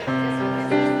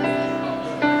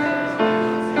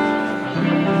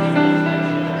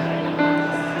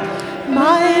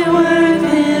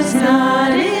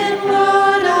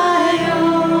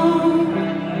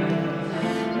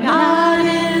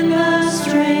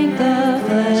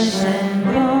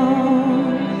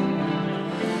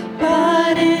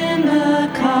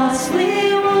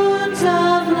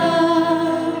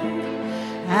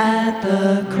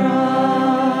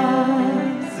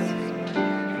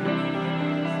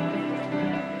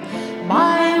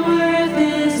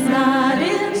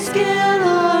skill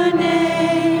or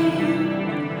name,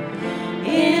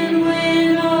 in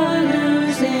win or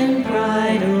lose, in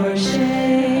pride or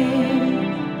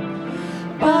shame,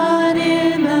 but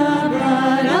in the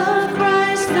blood of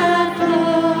Christ that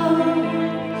flowed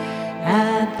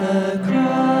at the cross.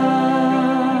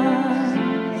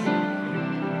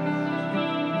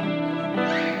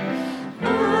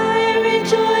 I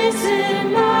rejoice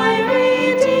in my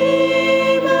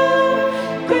Redeemer,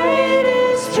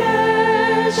 greatest treasure,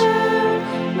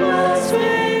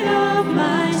 wellspring of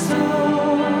my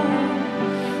soul.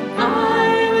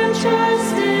 I will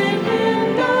trust in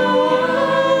Him, no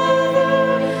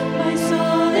other. My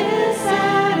soul is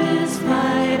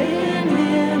satisfied in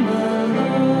Him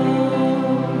alone.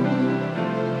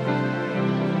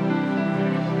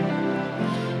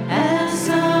 As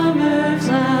summer's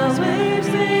last waves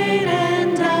fade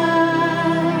and die,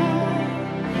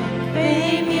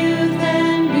 fame, youth,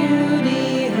 and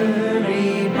beauty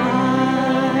hurry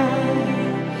by,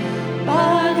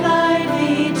 but life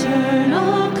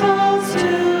eternal calls to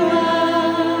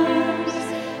us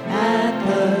at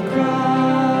the cross.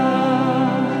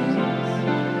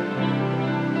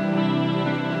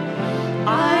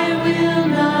 I will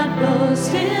not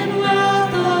boast in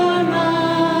wealth or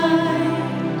might,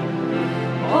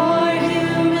 or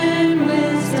human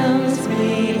wisdom's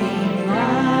fleeting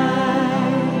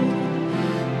light,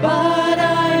 but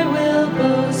I will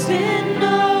boast in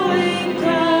knowing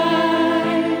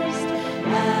Christ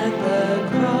at the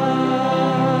cross.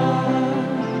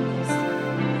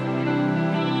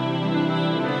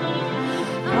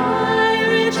 I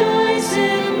rejoice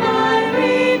in my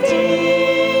Redeemer,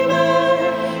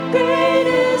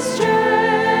 greatest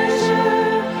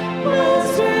treasure,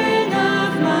 wellspring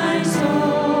of my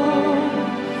soul.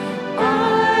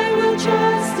 I will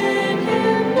trust in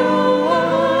Him, no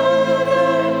other.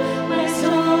 My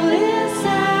soul is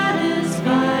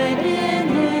satisfied in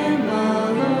Him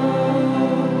alone.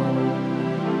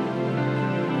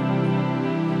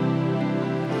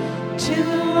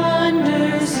 Two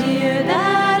wonders here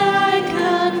that I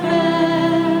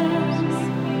confess,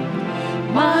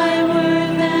 my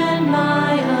worth and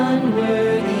my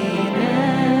unworthiness,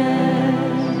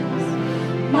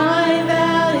 my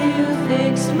value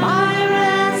fixed, my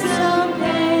ransom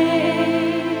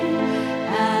paid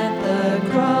at the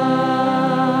cross.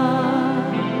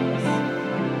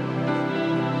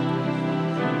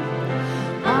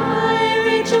 I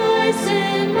rejoice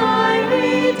in my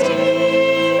Redeemer,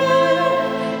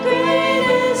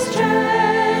 greatest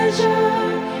treasure,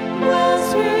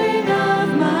 wellspring of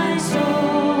my soul.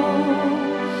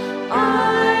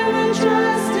 I will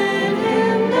trust in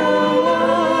Him, no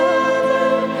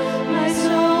other. My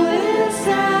soul is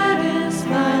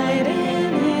satisfied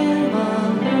in Him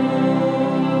alone.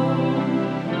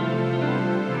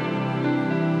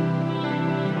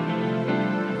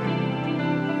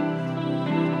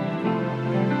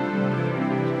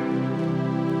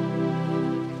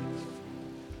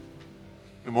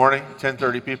 Good morning,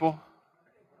 10:30 people.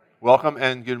 Welcome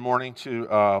and good morning to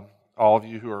all of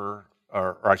you who are,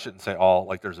 or I shouldn't say all,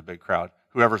 like there's a big crowd,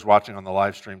 whoever's watching on the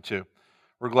live stream too.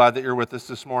 We're glad that you're with us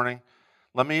this morning.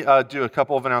 Let me do a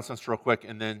couple of announcements real quick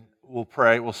and then we'll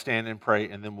pray, we'll stand and pray,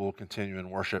 and then we'll continue in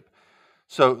worship.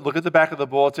 So look at the back of the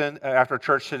bulletin after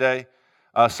church today.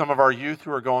 Some of our youth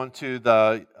who are going to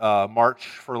the March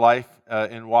for Life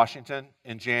in Washington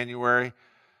in January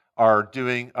are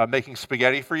doing making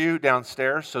spaghetti for you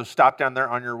downstairs. So stop down there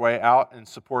on your way out and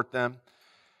support them.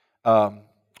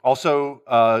 Also,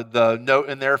 the note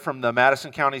in there from the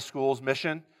Madison County Schools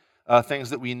mission,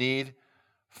 things that we need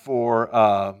for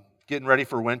getting ready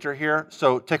for winter here.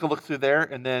 So take a look through there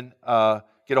and then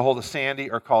get a hold of Sandy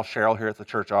or call Cheryl here at the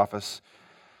church office.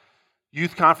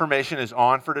 Youth confirmation is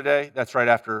on for today. That's right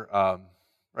after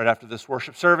this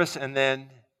worship service. And then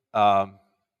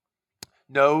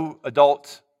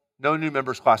no new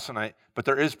members class tonight, but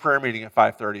there is prayer meeting at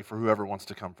 5:30 for whoever wants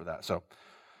to come for that. So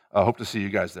I hope to see you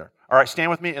guys there. All right, stand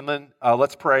with me and then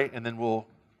let's pray and then we'll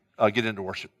get into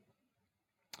worship.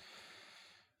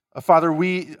 Father,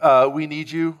 we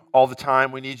need you all the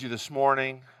time. We need you this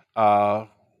morning.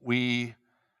 We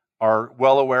are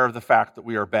well aware of the fact that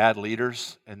we are bad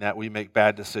leaders and that we make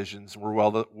bad decisions. We're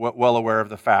well aware of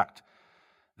the fact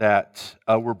that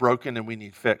we're broken and we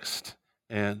need fixed.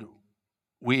 And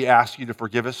we ask you to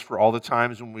forgive us for all the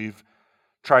times when we've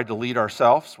tried to lead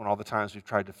ourselves, when all the times we've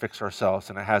tried to fix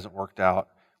ourselves and it hasn't worked out.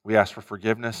 We ask for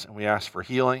forgiveness and we ask for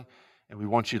healing, and we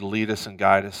want you to lead us and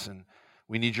guide us. And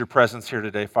we need your presence here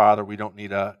today, Father. We don't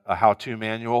need a how-to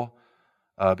manual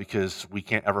because we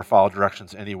can't ever follow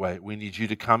directions anyway. We need you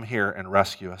to come here and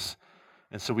rescue us.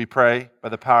 And so we pray by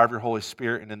the power of your Holy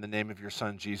Spirit and in the name of your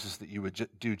Son, Jesus, that you would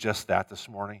do just that this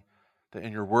morning, that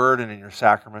in your word and in your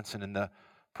sacraments and in the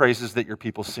praises that your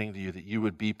people sing to you, that you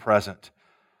would be present,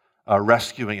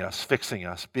 rescuing us, fixing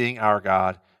us, being our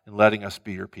God, and letting us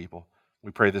be your people.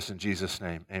 We pray this in Jesus'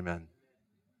 name. Amen.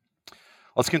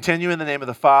 Let's continue in the name of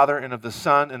the Father, and of the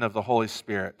Son, and of the Holy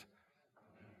Spirit.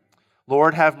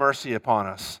 Lord, have mercy upon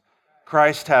us.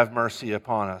 Christ, have mercy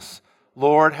upon us.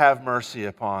 Lord, have mercy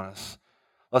upon us.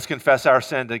 Let's confess our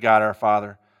sin to God our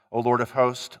Father. O Lord of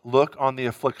hosts, look on the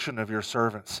affliction of your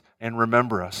servants and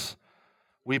remember us.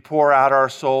 We pour out our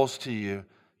souls to you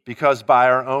because by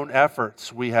our own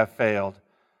efforts we have failed.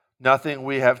 Nothing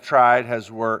we have tried has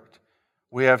worked.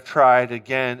 We have tried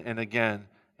again and again,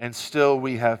 and still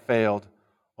we have failed.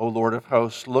 O Lord of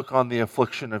hosts, look on the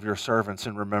affliction of your servants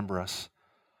and remember us.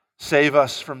 Save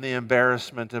us from the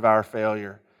embarrassment of our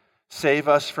failure. Save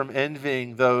us from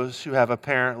envying those who have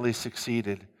apparently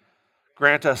succeeded.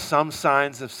 Grant us some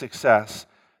signs of success,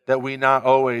 that we not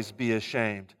always be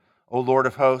ashamed. O Lord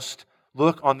of hosts,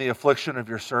 look on the affliction of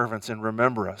your servants and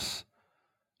remember us.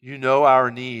 You know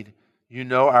our need. You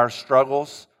know our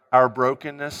struggles, our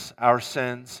brokenness, our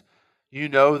sins. You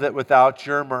know that without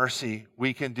your mercy,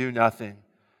 we can do nothing.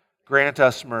 Grant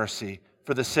us mercy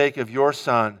for the sake of your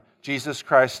Son, Jesus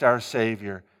Christ our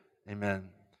Savior. Amen.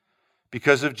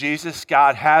 Because of Jesus,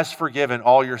 God has forgiven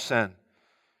all your sin.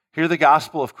 Hear the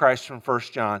gospel of Christ from 1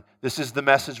 John. This is the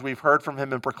message we've heard from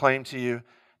him and proclaimed to you,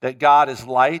 that God is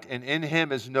light and in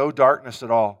him is no darkness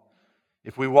at all.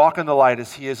 If we walk in the light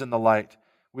as he is in the light,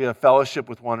 we have fellowship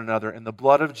with one another, and the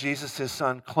blood of Jesus, his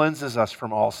Son, cleanses us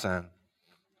from all sin.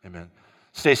 Amen.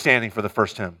 Stay standing for the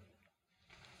first hymn.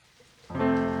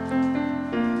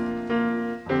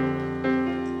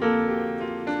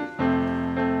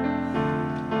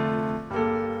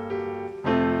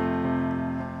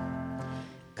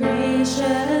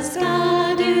 Gracious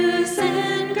God, you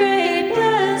send great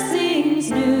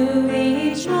blessings new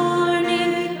each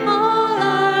morning, all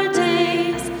our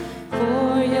days.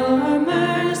 For your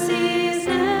mercies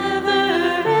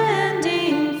never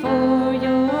ending, for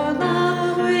your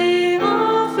love we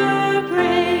offer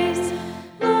praise.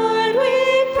 Lord,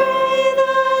 we pray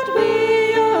that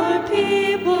we, your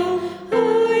people,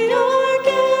 who your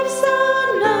gifts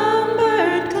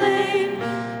unnumbered claim,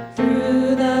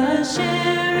 through the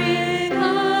sharing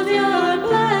of your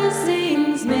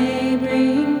blessings may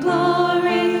bring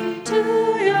glory to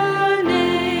your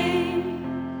name.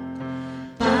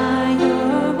 By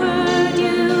your word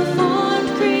you formed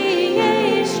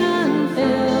creation,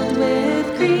 filled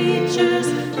with creatures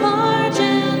large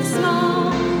and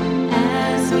small.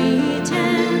 As we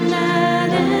tend that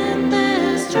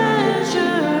endless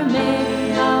treasure,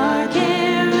 may our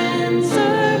care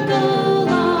encircle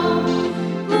all.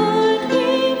 Lord,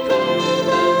 we pray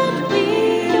that we,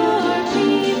 your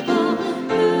people,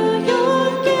 who your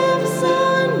gifts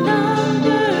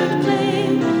unnumbered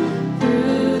claim,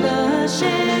 through the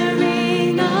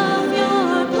sharing of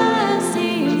your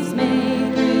blessings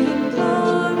may bring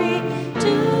glory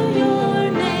to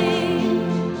your name.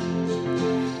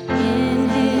 In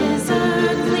his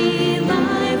earthly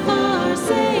life our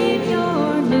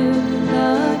Savior knew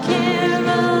the care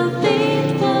of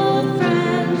faithful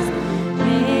friends.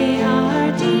 May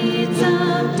our deeds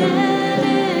of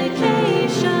dedication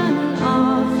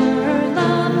offer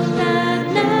love that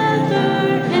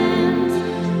never ends.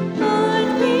 Lord,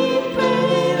 we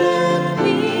pray that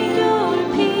we, your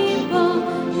people,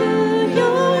 who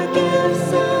your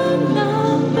gifts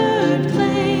unnumbered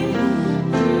claim,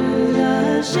 through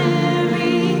the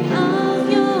sharing of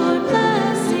your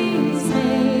blessings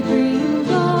may bring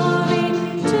glory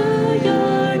to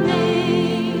your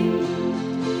name.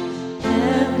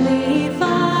 Heavenly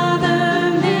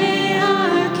Father, may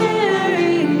our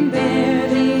caring bear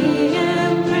the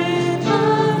imprint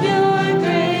of your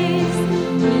grace.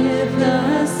 With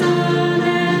the Son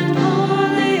and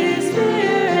Holy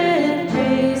Spirit,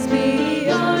 praise be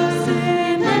yours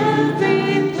in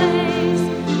every place.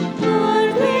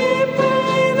 Lord, we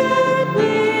pray that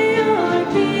we, your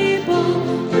people,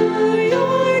 who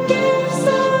your gifts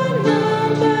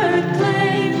unnumbered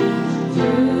claim,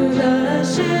 through the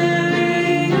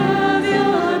sharing of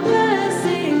your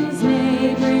blessings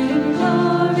may bring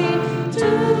glory to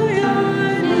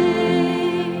your name.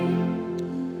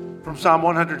 From Psalm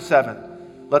 107,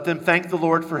 let them thank the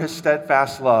Lord for his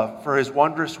steadfast love, for his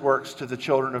wondrous works to the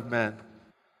children of men.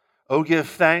 O give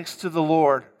thanks to the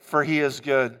Lord, for he is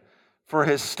good, for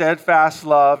his steadfast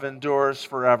love endures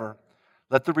forever.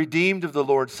 Let the redeemed of the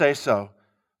Lord say so,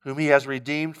 whom he has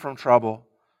redeemed from trouble.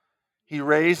 He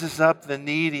raises up the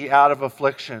needy out of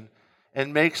affliction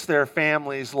and makes their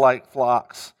families like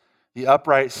flocks. The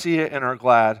upright see it and are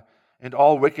glad, and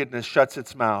all wickedness shuts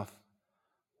its mouth.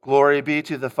 Glory be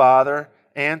to the Father,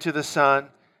 and to the Son,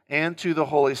 and to the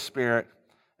Holy Spirit,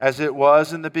 as it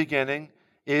was in the beginning,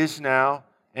 is now,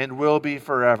 and will be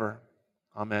forever.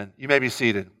 Amen. You may be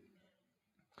seated.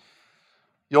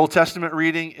 The Old Testament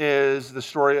reading is the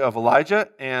story of Elijah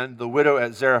and the widow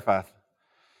at Zarephath.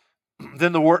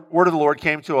 Then the word of the Lord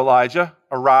came to Elijah,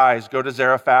 "Arise, go to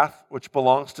Zarephath, which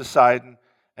belongs to Sidon,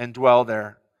 and dwell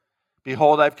there.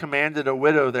 Behold, I've commanded a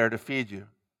widow there to feed you."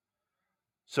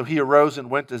 So he arose and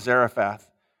went to Zarephath.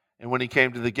 And when he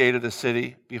came to the gate of the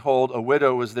city, behold, a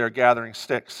widow was there gathering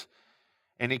sticks.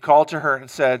 And he called to her and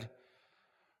said,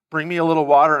 "Bring me a little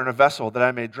water in a vessel that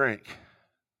I may drink."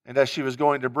 And as she was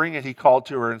going to bring it, he called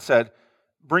to her and said,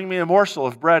 "Bring me a morsel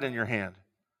of bread in your hand."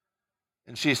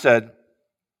 And she said,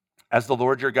 "As the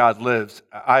Lord your God lives,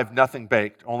 I have nothing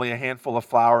baked, only a handful of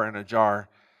flour in a jar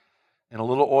and a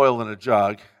little oil in a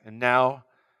jug. And now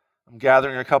I'm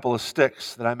gathering a couple of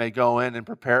sticks that I may go in and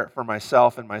prepare it for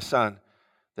myself and my son,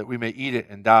 that we may eat it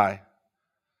and die."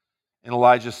 And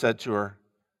Elijah said to her,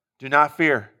 "Do not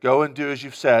fear. Go and do as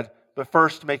you've said, but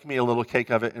first make me a little cake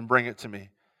of it and bring it to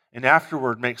me. And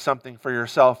afterward make something for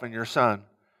yourself and your son.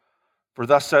 For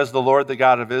thus says the Lord, the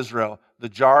God of Israel, the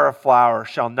jar of flour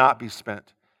shall not be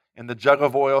spent, and the jug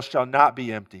of oil shall not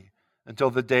be empty, until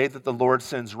the day that the Lord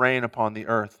sends rain upon the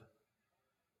earth."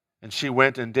 And she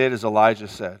went and did as Elijah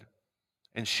said.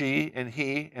 And she and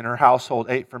he and her household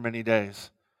ate for many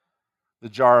days. The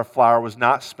jar of flour was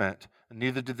not spent, and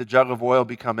neither did the jug of oil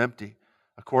become empty,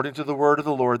 according to the word of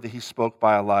the Lord that he spoke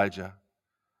by Elijah.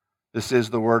 This is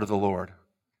the word of the Lord.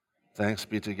 Thanks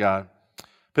be to God.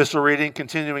 Epistle reading,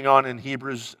 continuing on in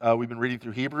Hebrews. We've been reading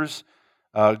through Hebrews,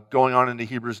 going on into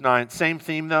Hebrews 9. Same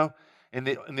theme, though. In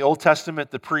the Old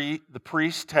Testament, the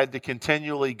priest had to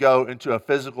continually go into a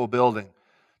physical building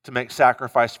to make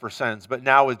sacrifice for sins. But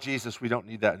now with Jesus, we don't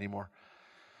need that anymore.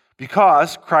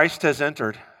 Because Christ has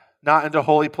entered, not into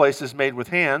holy places made with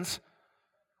hands,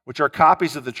 which are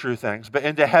copies of the true things, but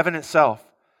into heaven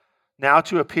itself, now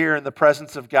to appear in the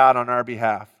presence of God on our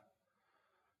behalf.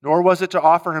 Nor was it to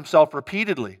offer himself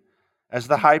repeatedly, as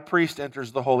the high priest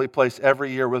enters the holy place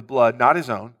every year with blood, not his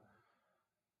own.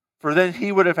 For then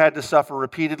he would have had to suffer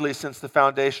repeatedly since the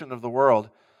foundation of the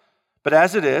world. But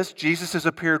as it is, Jesus has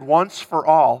appeared once for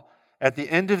all at the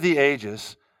end of the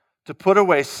ages to put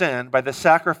away sin by the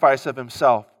sacrifice of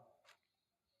himself.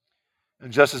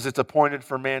 And just as it's appointed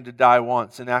for man to die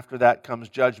once, and after that comes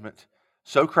judgment,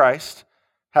 so Christ,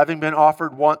 having been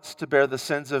offered once to bear the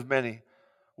sins of many,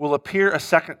 will appear a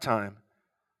second time,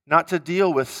 not to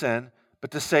deal with sin, but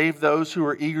to save those who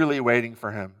are eagerly waiting for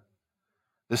him.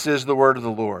 This is the word of the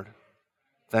Lord.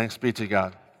 Thanks be to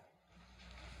God.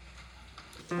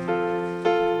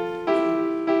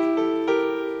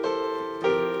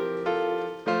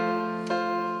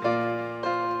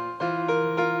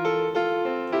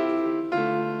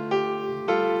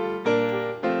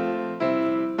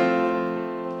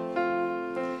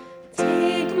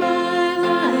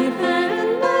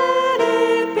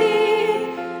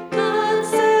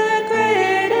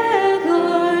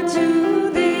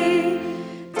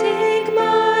 Take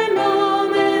my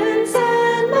moments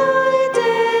and my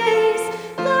days.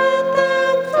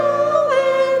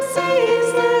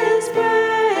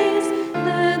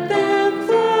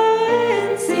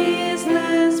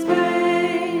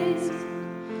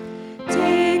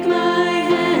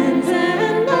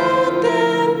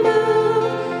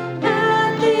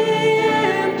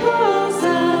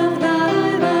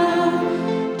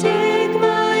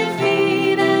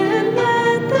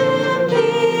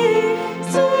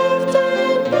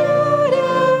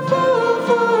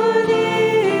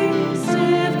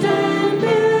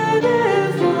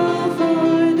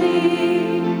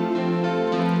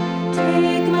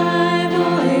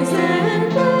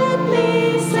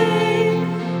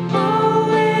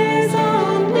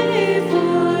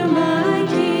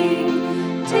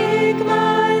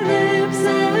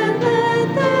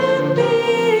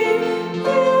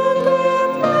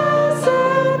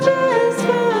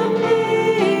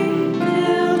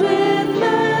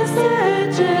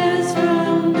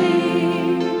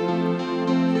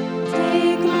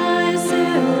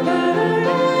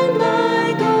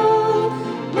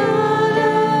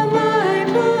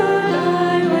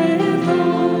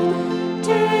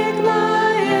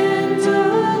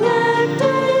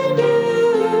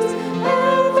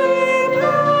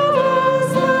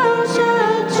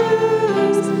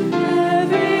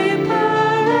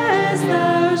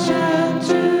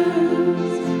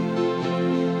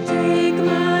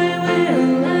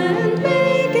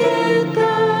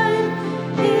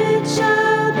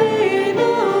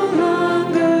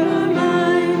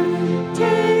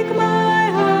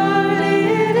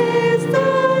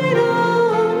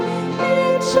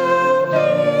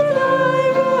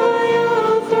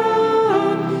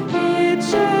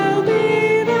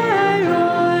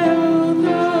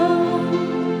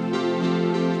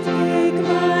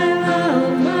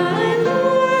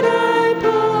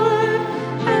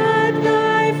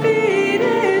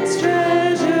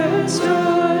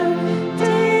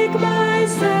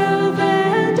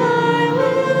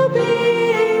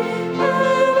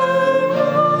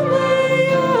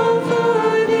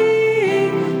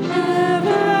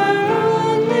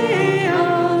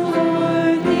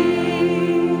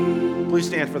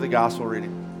 gospel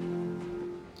reading.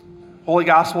 Holy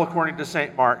Gospel according to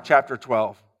St. Mark, chapter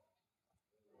 12.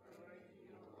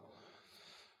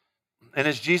 And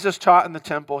as Jesus taught in the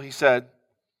temple, he said,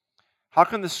 "How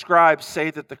can the scribes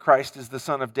say that the Christ is the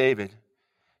son of David?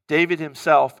 David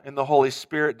himself in the Holy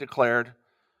Spirit declared,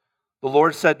 'The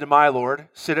Lord said to my Lord,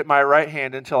 sit at my right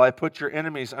hand until I put your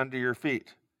enemies under your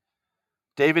feet.'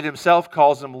 David himself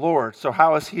calls him Lord, so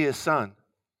how is he his son?"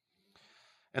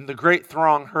 And the great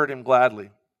throng heard him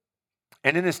gladly.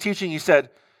 And in his teaching he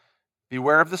said,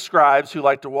 "Beware of the scribes who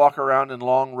like to walk around in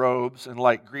long robes and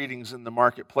like greetings in the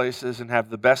marketplaces and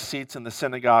have the best seats in the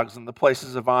synagogues and the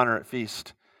places of honor at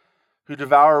feast, who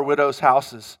devour widows'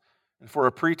 houses and for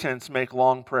a pretense make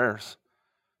long prayers.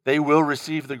 They will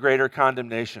receive the greater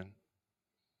condemnation."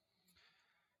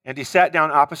 And he sat down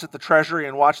opposite the treasury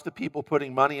and watched the people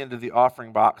putting money into the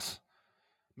offering box.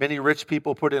 Many rich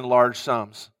people put in large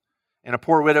sums. And a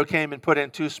poor widow came and put in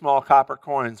 2 small copper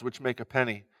coins, which make a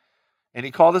penny. And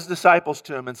he called his disciples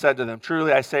to him and said to them,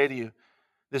 "Truly I say to you,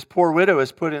 this poor widow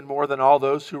has put in more than all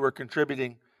those who were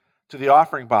contributing to the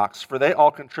offering box, for they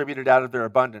all contributed out of their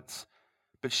abundance.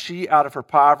 But she, out of her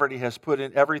poverty, has put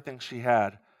in everything she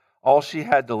had, all she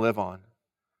had to live on."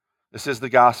 This is the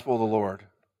gospel of the Lord.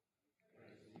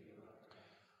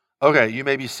 Okay, you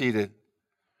may be seated.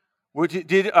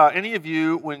 Did any of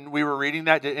you, when we were reading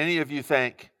that, did any of you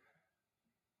think,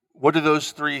 what do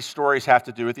those 3 stories have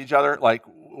to do with each other? Like,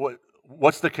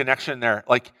 what's the connection there?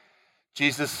 Like,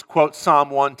 Jesus quotes Psalm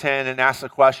 110 and asks a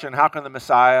question, how can the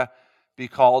Messiah be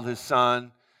called his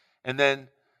son? And then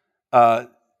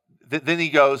he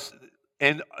goes,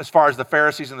 and as far as the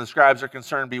Pharisees and the scribes are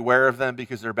concerned, beware of them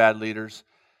because they're bad leaders.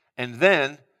 And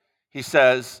then he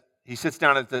says, he sits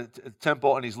down at the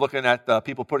temple and he's looking at the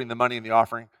people putting the money in the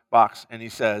offering box, and he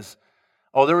says,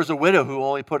 "Oh, there was a widow who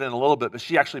only put in a little bit, but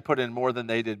she actually put in more than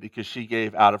they did because she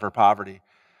gave out of her poverty."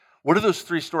 What do those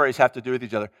 3 stories have to do with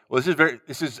each other? Well,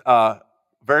 this is a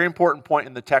very important point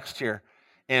in the text here,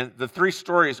 and the 3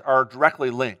 stories are directly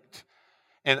linked.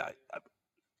 And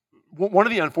one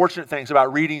of the unfortunate things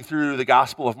about reading through the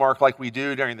Gospel of Mark like we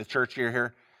do during the church year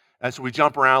here, and so we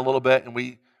jump around a little bit, and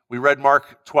we read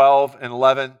Mark 12 and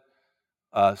 11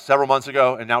 several months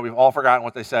ago, and now we've all forgotten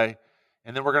what they say.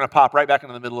 And then we're going to pop right back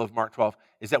into the middle of Mark 12,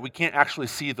 is that we can't actually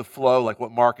see the flow like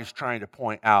what Mark is trying to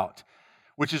point out,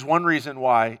 which is one reason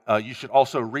why you should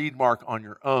also read Mark on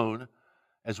your own,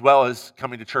 as well as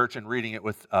coming to church and reading it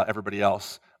with everybody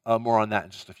else. More on that in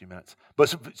just a few minutes.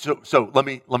 But so let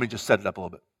me just set it up a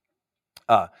little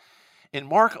bit. In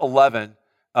Mark 11,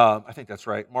 I think that's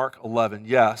right, Mark 11,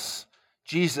 yes,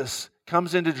 Jesus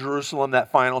comes into Jerusalem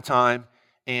that final time,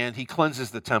 and he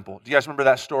cleanses the temple. Do you guys remember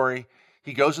that story?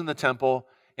 He goes in the temple,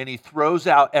 and he throws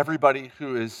out everybody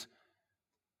who is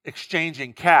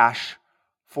exchanging cash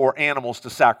for animals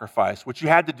to sacrifice, which you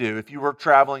had to do if you were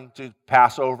traveling to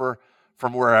Passover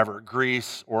from wherever,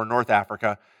 Greece or North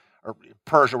Africa or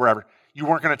Persia, wherever. You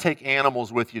weren't going to take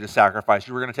animals with you to sacrifice.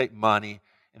 You were going to take money,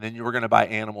 and then you were going to buy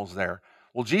animals there.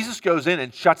 Well, Jesus goes in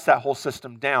and shuts that whole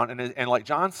system down, and like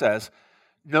John says,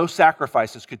 no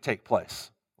sacrifices could take place.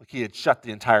 Like he had shut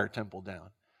the entire temple down.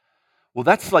 Well,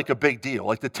 that's like a big deal.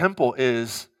 Like the temple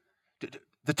is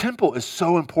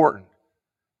so important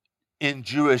in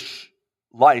Jewish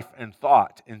life and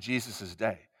thought in Jesus'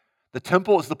 day. The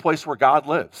temple is the place where God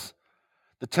lives.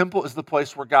 The temple is the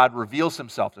place where God reveals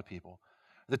himself to people.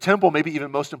 The temple, maybe even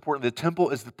most important, the temple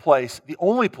is the place, the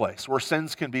only place where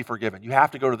sins can be forgiven. You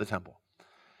have to go to the temple.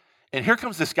 And here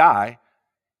comes this guy,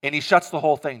 and he shuts the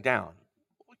whole thing down.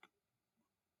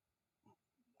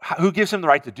 Who gives him the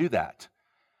right to do that?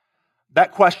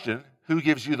 That question, who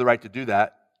gives you the right to do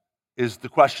that, is the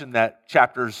question that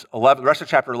chapters 11, the rest of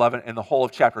chapter 11 and the whole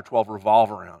of chapter 12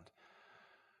 revolve around.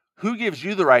 Who gives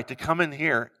you the right to come in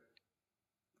here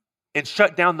and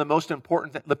shut down the most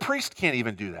important thing? The priest can't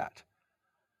even do that.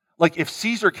 Like if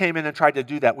Caesar came in and tried to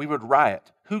do that, we would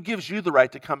riot. Who gives you the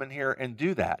right to come in here and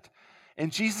do that?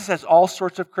 And Jesus has all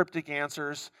sorts of cryptic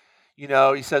answers. You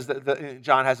know, he says that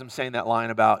John has him saying that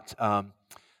line about,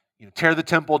 tear the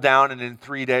temple down and in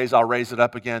 3 days I'll raise it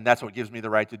up again. That's what gives me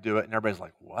the right to do it. And everybody's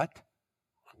like, what?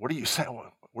 What are you saying?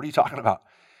 What are you talking about?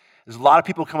 There's a lot of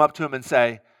people come up to him and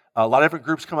say, a lot of different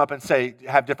groups come up and say,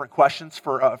 have different questions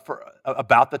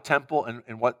about the temple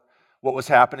and what was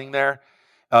happening there.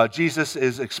 Jesus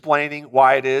is explaining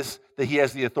why it is that he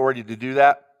has the authority to do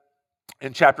that.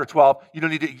 In chapter 12, you don't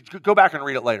need to go back and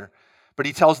read it later. But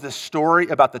he tells this story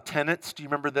about the tenants. Do you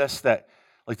remember this? That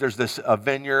like there's this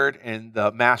vineyard, and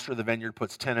the master of the vineyard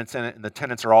puts tenants in it, and the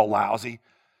tenants are all lousy,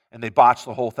 and they botch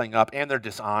the whole thing up, and they're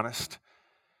dishonest.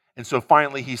 And so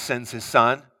finally he sends his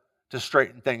son to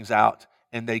straighten things out,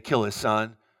 and they kill his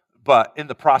son But in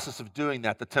the process of doing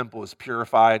that, the temple is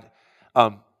purified.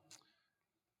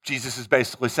 Jesus is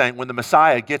basically saying when the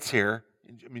Messiah gets here,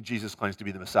 Jesus claims to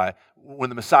be the Messiah. When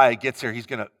the Messiah gets here, he's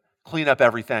going to clean up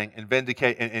everything and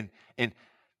vindicate. And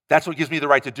that's what gives me the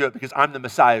right to do it because I'm the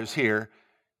Messiah who's here.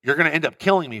 You're going to end up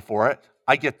killing me for it.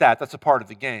 I get that. That's a part of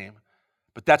the game.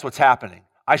 But that's what's happening.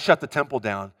 I shut the temple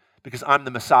down because I'm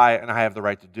the Messiah and I have the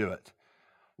right to do it.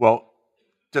 Well,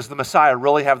 does the Messiah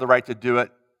really have the right to do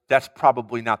it? That's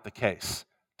probably not the case.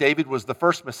 David was the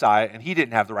first Messiah and he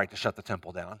didn't have the right to shut the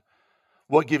temple down.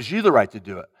 What gives you the right to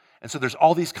do it? And so there's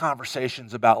all these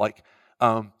conversations about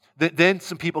then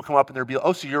some people come up and they'll be like,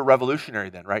 oh, so you're a revolutionary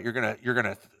then, right? You're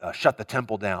gonna shut the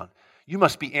temple down. You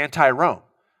must be anti-Rome.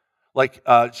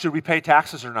 Should we pay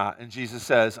taxes or not? And Jesus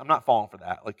says, I'm not falling for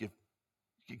that. If you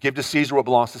give to Caesar what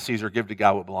belongs to Caesar, give to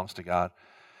God what belongs to God.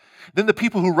 Then the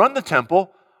people who run the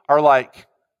temple are like,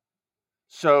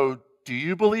 so do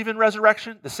you believe in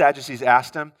resurrection? The Sadducees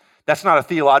asked him. That's not a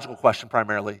theological question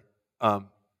primarily. I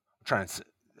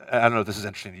don't know if this is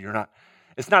interesting to you or not.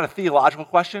 It's not a theological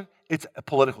question. It's a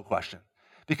political question.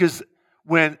 Because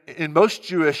when in most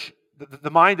Jewish,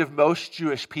 the mind of most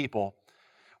Jewish people,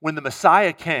 when the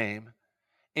Messiah came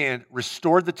and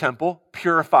restored the temple,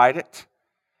 purified it,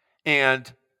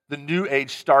 and the new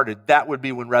age started, that would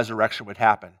be when resurrection would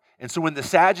happen. And so when the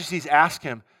Sadducees ask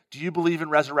him, do you believe in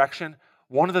resurrection?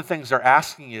 One of the things they're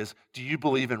asking is, do you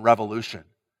believe in revolution?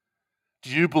 Do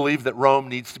you believe that Rome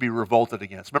needs to be revolted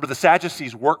against? Remember, the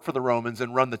Sadducees work for the Romans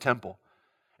and run the temple.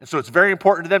 And so it's very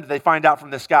important to them that they find out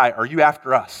from this guy, are you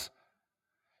after us?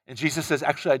 And Jesus says,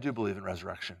 actually, I do believe in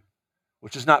resurrection,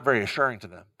 which is not very assuring to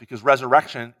them because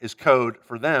resurrection is code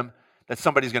for them that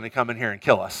somebody's going to come in here and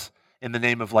kill us in the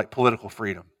name of political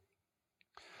freedom.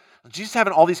 And Jesus is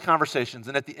having all these conversations,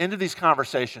 and at the end of these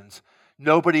conversations,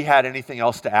 nobody had anything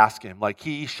else to ask him.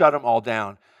 He shut them all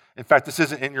down. In fact, this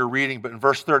isn't in your reading, but in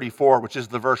verse 34, which is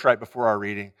the verse right before our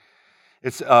reading,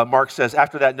 Mark says,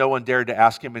 after that, no one dared to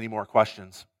ask him any more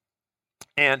questions.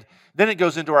 And then it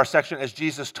goes into our section, as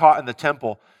Jesus taught in the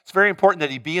temple. It's very important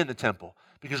that he be in the temple,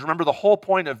 because remember, the whole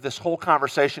point of this whole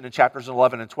conversation in chapters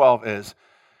 11 and 12 is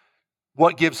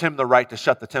what gives him the right to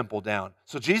shut the temple down.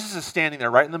 So Jesus is standing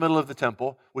there right in the middle of the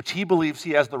temple, which he believes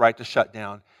he has the right to shut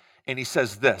down, and he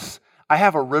says this, I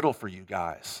have a riddle for you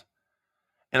guys.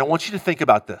 And I want you to think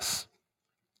about this.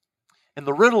 And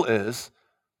the riddle is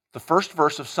the first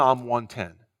verse of Psalm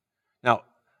 110. Now,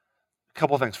 a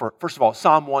couple of things. First of all,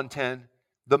 Psalm 110,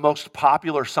 the most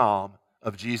popular psalm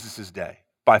of Jesus' day,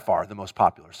 by far the most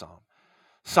popular psalm.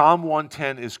 Psalm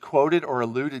 110 is quoted or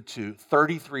alluded to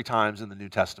 33 times in the New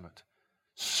Testament.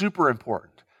 Super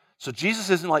important. So Jesus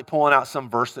isn't pulling out some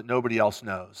verse that nobody else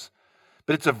knows,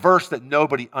 but it's a verse that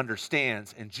nobody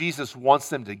understands, and Jesus wants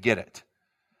them to get it.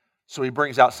 So he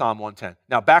brings out Psalm 110.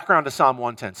 Now, background to Psalm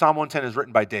 110. Psalm 110 is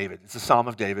written by David. It's a Psalm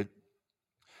of David.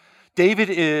 David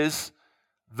is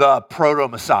the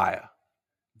proto-Messiah.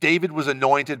 David was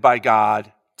anointed by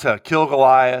God to kill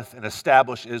Goliath and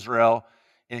establish Israel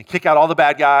and kick out all the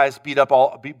bad guys, beat up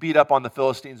on the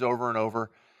Philistines over and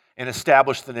over, and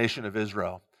establish the nation of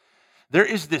Israel. There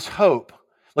is this hope.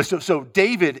 So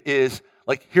David is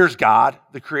here's God,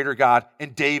 the creator God,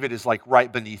 and David is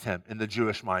right beneath him in the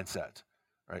Jewish mindset,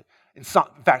 right? In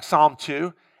fact, Psalm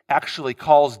 2 actually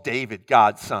calls David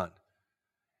God's son.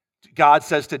 God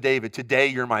says to David, today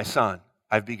you're my son,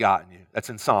 I've begotten you. That's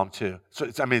in Psalm 2. So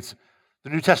the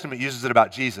New Testament uses it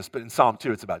about Jesus, but in Psalm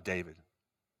 2 it's about David.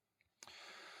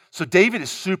 So David is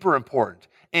super important.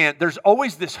 And there's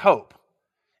always this hope.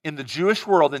 In the Jewish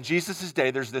world, in Jesus'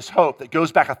 day, there's this hope that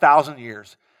goes back 1,000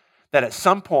 years that at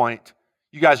some point,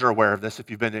 you guys are aware of this if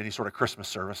you've been to any sort of Christmas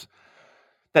service,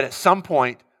 that at some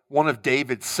point, one of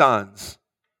David's sons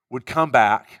would come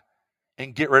back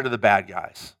and get rid of the bad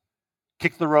guys,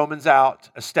 kick the Romans out,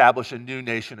 establish a new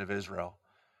nation of Israel.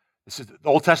 The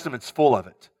Old Testament's full of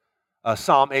it.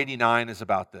 Psalm 89 is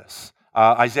about this.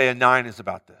 Isaiah 9 is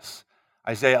about this.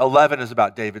 Isaiah 11 is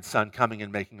about David's son coming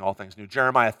and making all things new.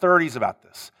 Jeremiah 30 is about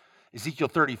this. Ezekiel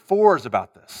 34 is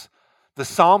about this. The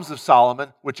Psalms of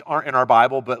Solomon, which aren't in our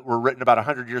Bible but were written about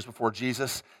 100 years before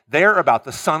Jesus, they're about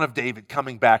the son of David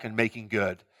coming back and making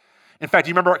good. In fact, do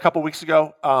you remember a couple weeks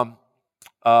ago,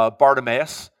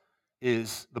 Bartimaeus,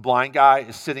 is the blind guy,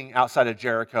 is sitting outside of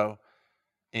Jericho,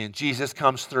 and Jesus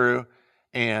comes through,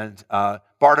 and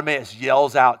Bartimaeus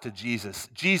yells out to Jesus,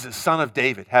 Jesus, son of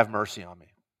David, have mercy on me.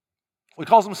 He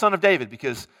calls him son of David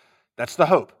because that's the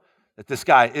hope, that this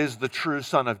guy is the true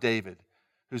son of David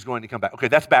who's going to come back. Okay,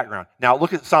 that's background. Now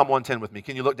look at Psalm 110 with me.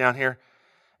 Can you look down here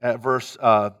at verse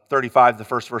 35, the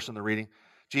first verse in the reading?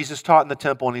 Jesus taught in the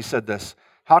temple, and he said this,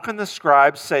 how can the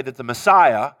scribes say that the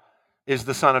Messiah is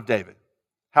the son of David?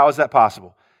 How is that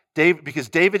possible? Because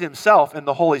David himself and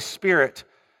the Holy Spirit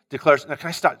declares, now can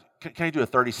I stop? Can I do a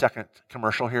 30-second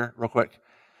commercial here real quick?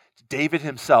 David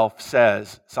himself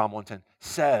says, Psalm 110,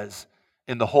 says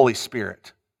in the Holy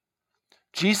Spirit.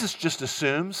 Jesus just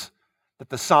assumes that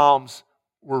the Psalms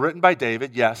were written by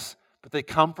David, yes, but they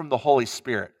come from the Holy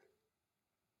Spirit.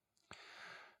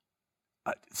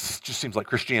 It just seems like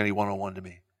Christianity 101 to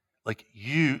me. Like,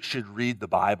 you should read the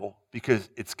Bible because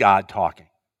it's God talking.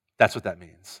 That's what that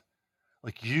means.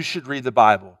 Like, you should read the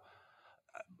Bible.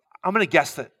 I'm going to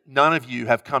guess that none of you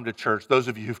have come to church, those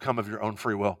of you who've come of your own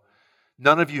free will,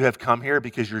 none of you have come here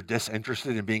because you're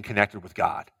disinterested in being connected with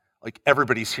God. Like,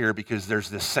 everybody's here because there's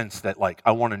this sense that, like,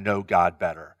 I want to know God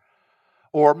better.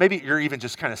 Or maybe you're even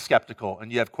just kind of skeptical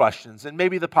and you have questions, and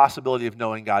maybe the possibility of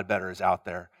knowing God better is out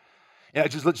there. And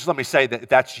just let me say that if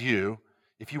that's you,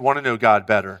 if you want to know God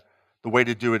better, the way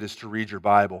to do it is to read your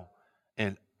Bible.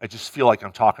 And I just feel like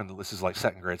I'm talking to, this is like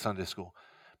second grade Sunday school,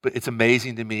 but it's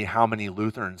amazing to me how many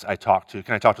Lutherans I talk to.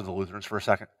 Can I talk to the Lutherans for a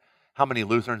second? How many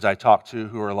Lutherans I talk to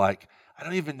who are like, I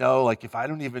don't even know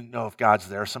if God's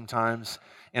there sometimes.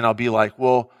 And I'll be like,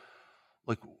 well,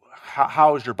 like,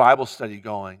 how is your Bible study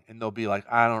going? And they'll be like,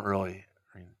 I don't really.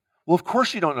 Well, of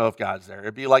course you don't know if God's there.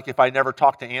 It'd be like if I never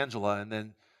talked to Angela, and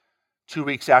then 2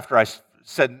 weeks after I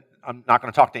said I'm not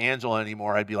going to talk to Angela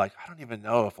anymore, I'd be like, I don't even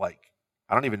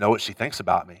know what she thinks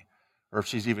about me, or if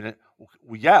she's even,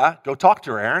 well, yeah, go talk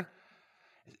to her, Aaron.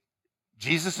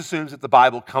 Jesus assumes that the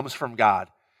Bible comes from God.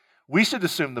 We should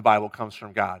assume the Bible comes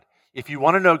from God. If you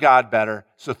want to know God better,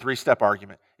 it's a 3-step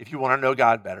argument. If you want to know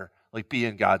God better, like, be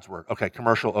in God's word. Okay,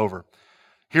 commercial over.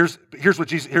 Here's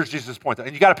Jesus' point,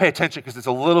 and you got to pay attention because it's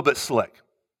a little bit slick.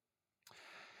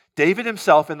 David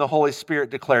himself and the Holy Spirit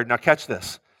declared, now catch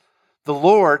this, the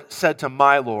Lord said to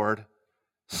my Lord,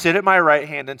 sit at my right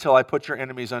hand until I put your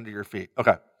enemies under your feet.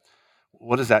 Okay,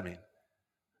 what does that mean?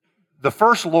 The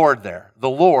first Lord there, the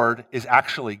Lord is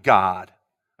actually God.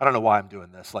 I don't know why I'm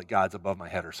doing this, like God's above my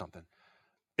head or something.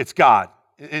 It's God.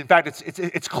 In fact,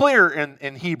 it's clear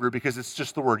in Hebrew because it's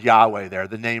just the word Yahweh there,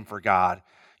 the name for God.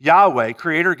 Yahweh,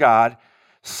 Creator God,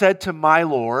 said to my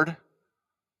Lord,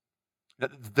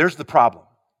 there's the problem.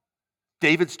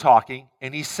 David's talking,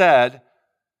 and he said,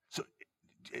 so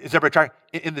is everybody trying?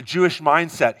 In the Jewish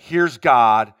mindset, here's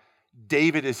God,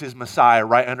 David is his Messiah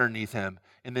right underneath him,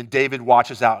 and then David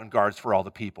watches out and guards for all the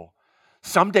people.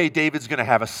 Someday David's going to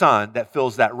have a son that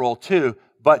fills that role too,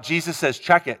 but Jesus says,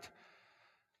 check it.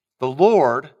 The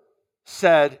Lord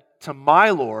said to my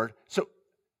Lord, so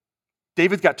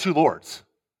David's got 2 lords.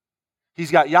 He's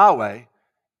got Yahweh,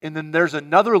 and then there's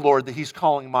another Lord that he's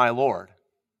calling my Lord,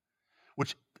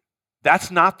 which that's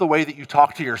not the way that you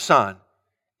talk to your son,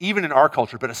 even in our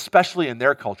culture, but especially in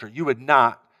their culture. You would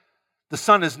not, the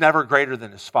son is never greater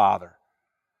than his father.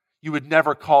 You would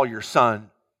never call your son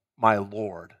my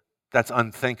Lord. That's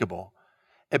unthinkable.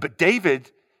 But David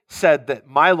said that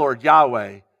my Lord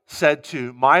Yahweh said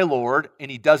to my Lord,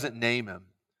 and he doesn't name him.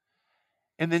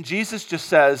 And then Jesus just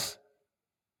says,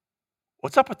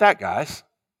 what's up with that, guys?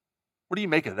 What do you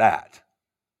make of that?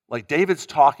 Like, David's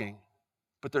talking,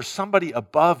 but there's somebody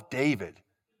above David.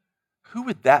 Who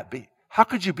would that be? How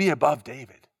could you be above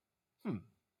David? And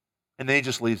then he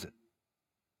just leaves it.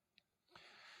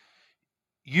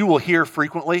 You will hear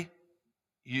frequently,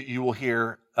 you will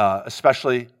hear,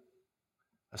 especially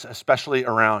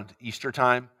around Easter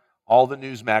time, all the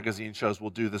news magazine shows will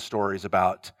do the stories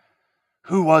about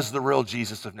who was the real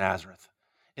Jesus of Nazareth.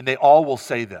 And they all will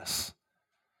say this.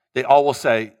 They all will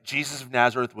say, Jesus of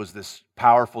Nazareth was this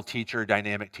powerful teacher,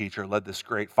 dynamic teacher, led this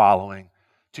great following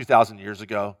 2,000 years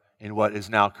ago in what is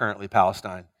now currently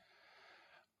Palestine.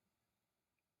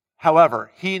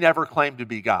 However, he never claimed to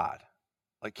be God.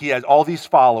 Like, he has all these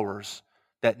followers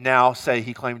that now say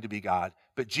he claimed to be God,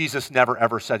 but Jesus never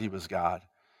ever said he was God.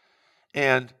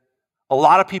 And a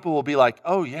lot of people will be like,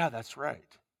 oh yeah, that's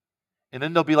right. And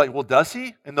then they'll be like, well, does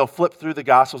he? And they'll flip through the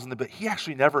Gospels, but he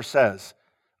actually never says,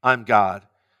 I'm God,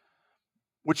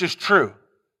 which is true.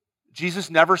 Jesus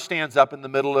never stands up in the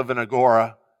middle of an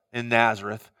agora in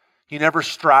Nazareth. He never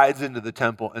strides into the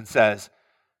temple and says,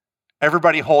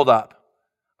 everybody hold up.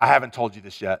 I haven't told you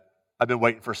this yet. I've been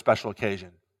waiting for a special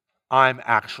occasion. I'm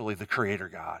actually the Creator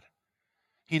God.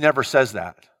 He never says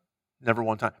that. Never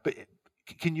one time. But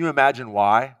can you imagine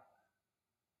why?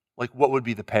 Like, what would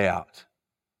be the payout?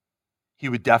 He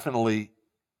would definitely,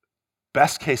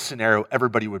 best case scenario,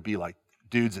 everybody would be like,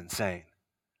 dude's insane.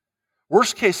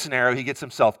 Worst case scenario, he gets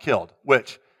himself killed,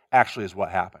 which actually is what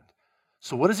happened.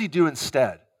 So what does he do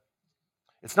instead?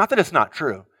 It's not that it's not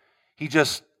true. He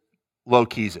just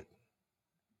low-keys it.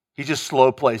 He just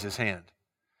slow plays his hand.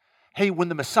 Hey, when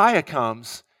the Messiah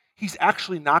comes, he's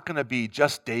actually not going to be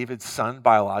just David's son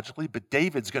biologically, but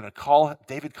David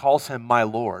calls him my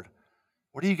Lord.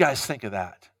 What do you guys think of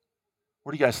that?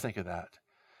 What do you guys think of that?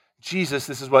 Jesus,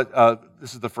 this is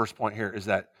the first point here, is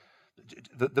that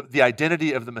the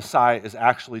identity of the Messiah is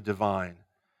actually divine.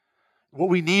 What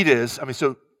we need is,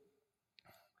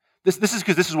 this is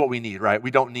because this is what we need, right?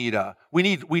 We don't need we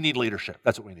need leadership.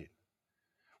 That's what we need.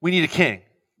 We need a king.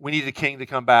 We need a king to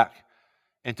come back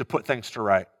and to put things to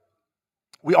right.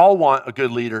 We all want a good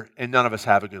leader, and none of us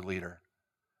have a good leader.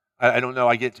 I don't know.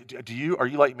 Are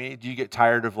you like me? Do you get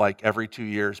tired of like every 2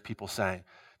 years people saying,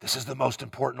 this is the most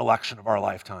important election of our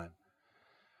lifetime?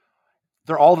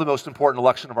 They're all the most important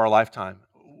election of our lifetime.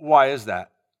 Why is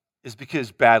that? It's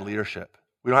because bad leadership.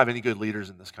 We don't have any good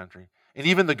leaders in this country. And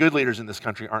even the good leaders in this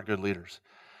country aren't good leaders.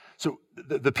 So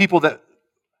there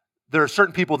are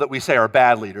certain people that we say are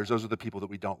bad leaders. Those are the people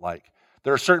that we don't like.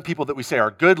 There are certain people that we say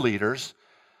are good leaders,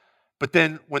 but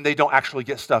then when they don't actually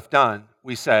get stuff done,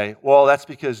 we say, well, that's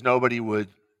because nobody would,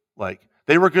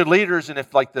 they were good leaders, and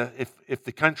if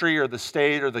the country or the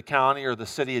state or the county or the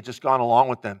city had just gone along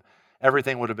with them,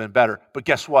 everything would have been better. But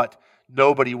guess what?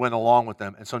 Nobody went along with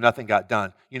them, and so nothing got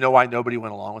done. You know why nobody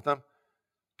went along with them?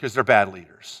 Because they're bad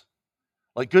leaders.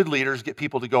 Good leaders get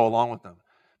people to go along with them.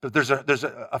 But there's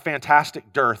a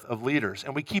fantastic dearth of leaders,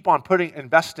 and we keep on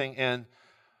investing in,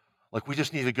 we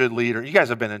just need a good leader. You guys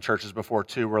have been in churches before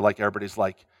too, where everybody's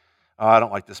like, oh, I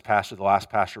don't like this pastor. The last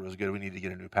pastor was good. We need to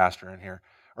get a new pastor in here.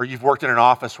 Or you've worked in an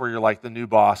office where you're like the new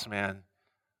boss, man,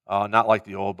 not like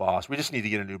the old boss. We just need to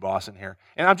get a new boss in here.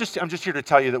 And I'm just here to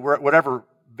tell you that whatever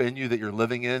venue that you're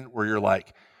living in, where you're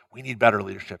like, we need better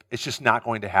leadership, it's just not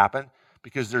going to happen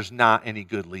because there's not any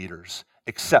good leaders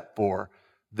except for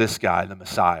this guy, the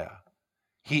Messiah.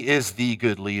 He is the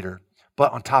good leader.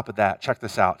 But on top of that, check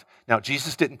this out. Now,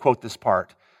 Jesus didn't quote this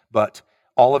part, but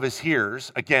all of his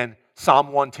hearers, again, Psalm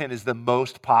 110 is the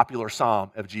most popular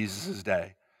psalm of Jesus'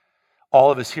 day. All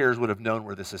of his hearers would have known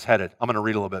where this is headed. I'm going to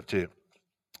read a little bit too.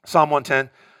 Psalm 110,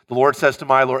 the Lord says to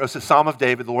my Lord, it's a Psalm of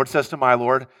David, the Lord says to my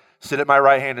Lord, sit at my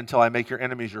right hand until I make your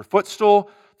enemies your footstool.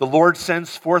 The Lord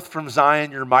sends forth from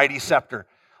Zion your mighty scepter.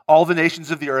 All the nations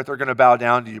of the earth are going to bow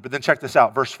down to you. But then check this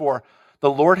out, verse 4.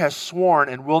 The Lord has sworn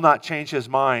and will not change his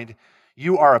mind.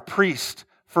 You are a priest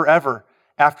forever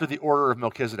after the order of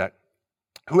Melchizedek.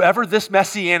 Whoever this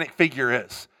messianic figure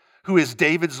is, who is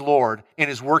David's Lord and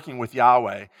is working with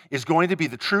Yahweh, is going to be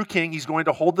the true king. He's going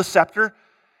to hold the scepter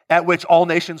at which all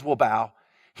nations will bow.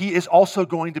 He is also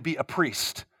going to be a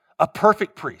priest, a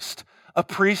perfect priest, a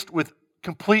priest with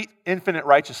complete infinite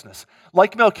righteousness.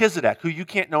 Like Melchizedek, who you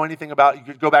can't know anything about. You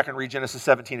could go back and read Genesis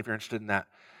 17 if you're interested in that.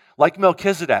 Like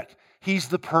Melchizedek, he's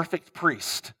the perfect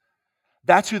priest.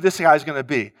 That's who this guy is going to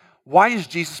be. Why is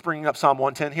Jesus bringing up Psalm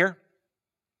 110 here?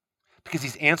 Because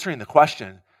he's answering the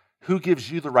question, who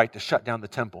gives you the right to shut down the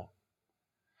temple?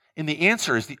 And the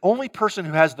answer is the only person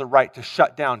who has the right to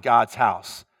shut down God's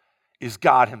house is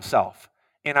God himself.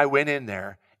 And I went in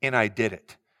there and I did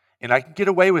it. And I can get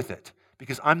away with it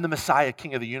because I'm the Messiah,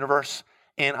 King of the universe,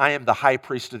 and I am the high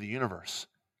priest of the universe.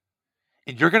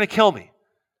 And you're going to kill me.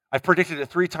 I've predicted it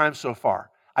 3 times so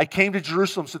far. I came to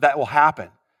Jerusalem so that will happen.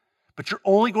 But you're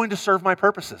only going to serve my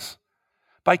purposes.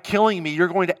 By killing me, you're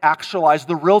going to actualize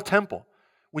the real temple.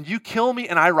 When you kill me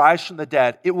and I rise from the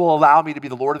dead, it will allow me to be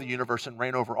the Lord of the universe and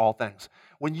reign over all things.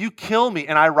 When you kill me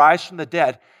and I rise from the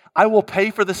dead, I will pay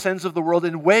for the sins of the world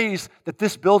in ways that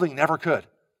this building never could.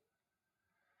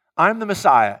 I'm the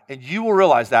Messiah, and you will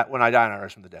realize that when I die and I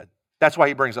rise from the dead. That's why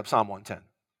he brings up Psalm 110.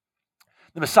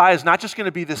 The Messiah is not just going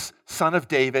to be this son of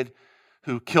David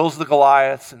who kills the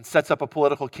Goliaths and sets up a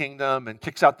political kingdom and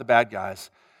kicks out the bad guys.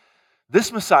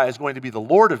 This Messiah is going to be the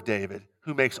Lord of David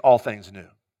who makes all things new.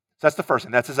 So that's the first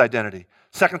thing. That's his identity.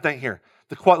 Second thing here,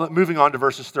 moving on to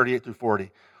verses 38 through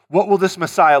 40. What will this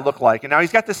Messiah look like? And now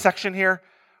he's got this section here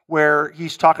where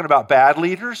he's talking about bad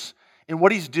leaders. And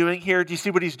what he's doing here, do you see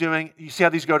what he's doing? You see how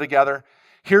these go together?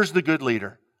 Here's the good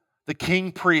leader, the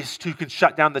king priest who can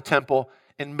shut down the temple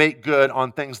and make good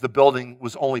on things the building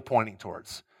was only pointing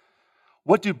towards.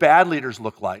 What do bad leaders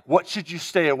look like? What should you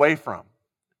stay away from?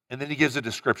 And then he gives a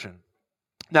description.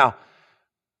 Now,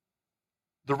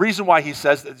 the reason why he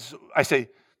says this,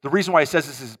 the reason why he says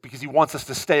this is because he wants us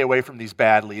to stay away from these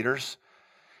bad leaders.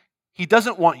 He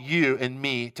doesn't want you and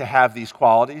me to have these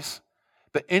qualities,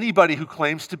 but anybody who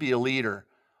claims to be a leader,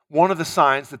 one of the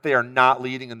signs that they are not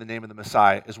leading in the name of the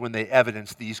Messiah is when they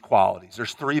evidence these qualities.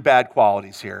 There's 3 bad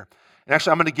qualities here. And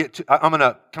actually, can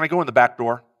I go in the back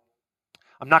door?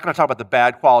 I'm not going to talk about the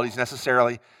bad qualities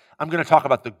necessarily. I'm going to talk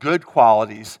about the good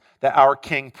qualities that our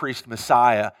king, priest,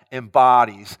 Messiah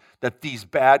embodies, that these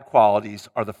bad qualities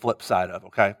are the flip side of,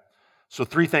 okay? So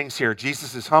 3 things here.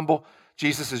 Jesus is humble,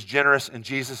 Jesus is generous, and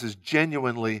Jesus is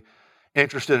genuinely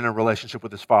interested in a relationship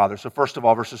with his Father. So first of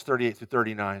all, verses 38 through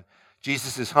 39.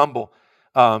 Jesus is humble.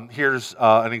 Here's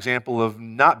an example of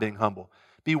not being humble.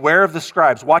 Beware of the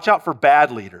scribes. Watch out for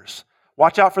bad leaders.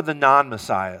 Watch out for the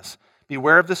non-messiahs.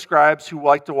 Beware of the scribes who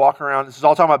like to walk around. This is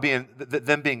all talking about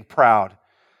them being proud.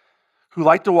 Who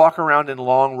like to walk around in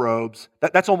long robes.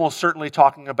 That's almost certainly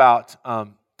talking about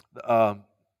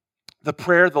the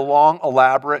prayer, the long,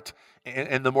 elaborate,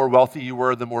 and the more wealthy you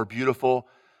were, the more beautiful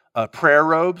prayer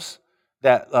robes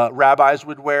that rabbis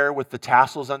would wear with the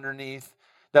tassels underneath,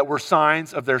 that were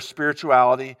signs of their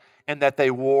spirituality, and that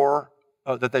they wore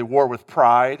with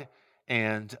pride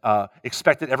and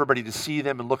expected everybody to see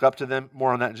them and look up to them.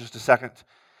 More on that in just a second.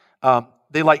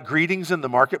 They like greetings in the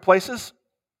marketplaces.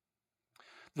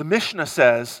 The Mishnah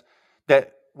says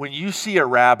that when you see a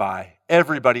rabbi,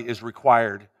 everybody is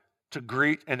required to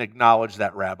greet and acknowledge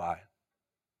that rabbi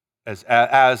as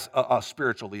a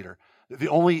spiritual leader. The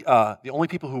only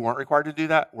people who weren't required to do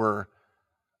that were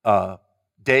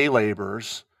day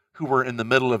laborers who were in the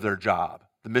middle of their job.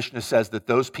 The Mishnah says that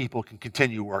those people can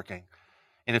continue working.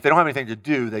 And if they don't have anything to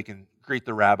do, they can greet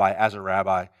the rabbi as a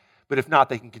rabbi. But if not,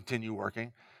 they can continue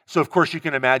working. So, of course, you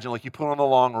can imagine, like you put on the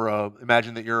long robe,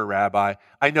 imagine that you're a rabbi.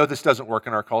 I know this doesn't work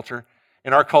in our culture.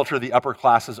 In our culture, the upper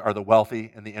classes are the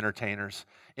wealthy and the entertainers.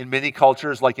 In many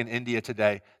cultures, like in India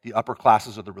today, the upper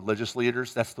classes are the religious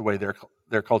leaders. That's the way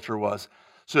their culture was.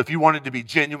 So if you wanted to be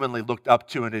genuinely looked up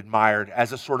to and admired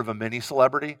as a sort of a mini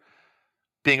celebrity,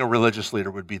 being a religious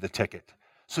leader would be the ticket.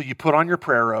 So you put on your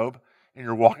prayer robe, and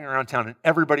you're walking around town, and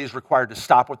everybody is required to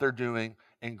stop what they're doing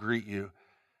and greet you.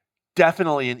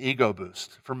 Definitely an ego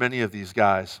boost for many of these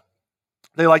guys.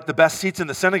 They like the best seats in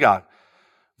the synagogue.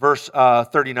 Verse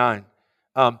 39.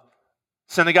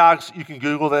 Synagogues, you can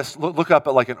Google this. Look up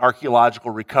at like an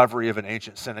archaeological recovery of an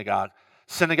ancient synagogue.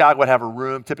 Synagogue would have a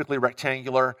room, typically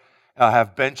rectangular,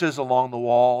 have benches along the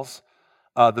walls.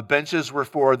 The benches were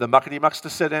for the muckety-mucks to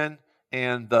sit in,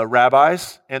 and the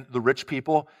rabbis and the rich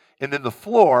people. And then the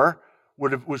floor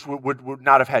would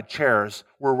not have had chairs,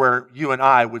 were where you and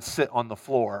I would sit on the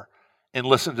floor and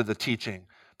listen to the teaching.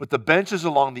 But the benches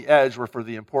along the edge were for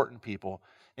the important people.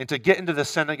 And to get into the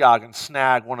synagogue and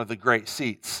snag one of the great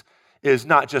seats is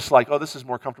not just like, oh, this is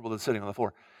more comfortable than sitting on the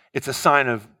floor. It's a sign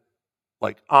of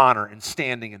like honor and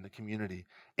standing in the community.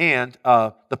 And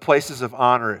the places of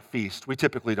honor at feast. We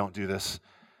typically don't do this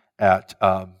at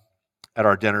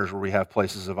our dinners where we have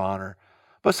places of honor.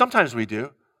 But sometimes we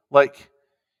do. Like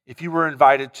if you were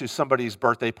invited to somebody's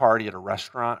birthday party at a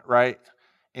restaurant, right?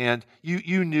 And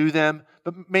you knew them,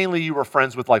 but mainly you were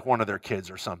friends with like one of their kids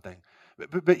or something.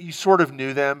 But you sort of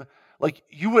knew them. Like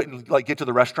you wouldn't like get to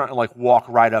the restaurant and like walk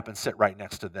right up and sit right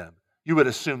next to them. You would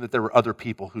assume that there were other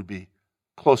people who'd be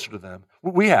closer to them.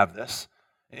 We have this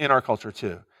in our culture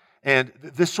too. And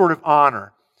this sort of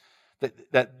honor,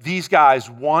 that these guys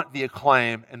want the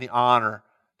acclaim and the honor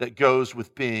that goes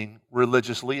with being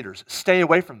religious leaders. Stay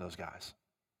away from those guys.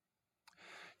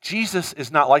 Jesus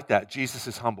is not like that. Jesus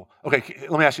is humble. Okay,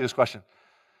 let me ask you this question.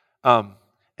 And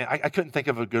I couldn't think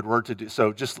of a good word to do,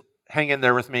 so just hang in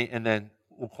there with me and then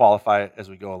we'll qualify it as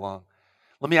we go along.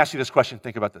 Let me ask you this question.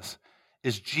 Think about this.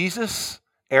 Is Jesus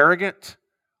arrogant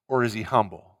or is he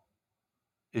humble?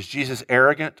 Is Jesus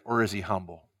arrogant or is he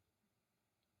humble?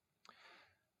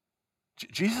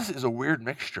 Jesus is a weird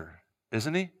mixture,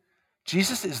 isn't he?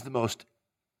 Jesus is the most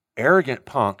arrogant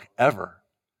punk ever.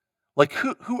 Like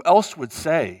who else would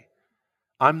say,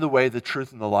 I'm the way, the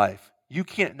truth, and the life? You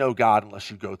can't know God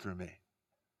unless you go through me.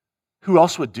 Who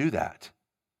else would do that?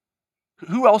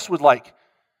 Who else would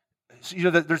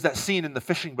there's that scene in the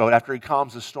fishing boat after he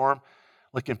calms the storm,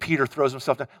 like and Peter throws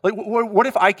himself down. Like what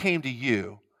if I came to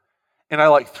you and I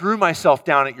like threw myself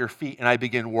down at your feet and I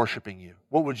begin worshiping you?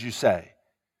 What would you say?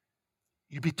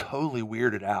 You'd be totally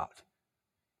weirded out.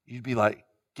 You'd be like,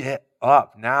 get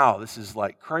up now. This is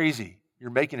like crazy. You're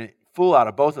making a fool out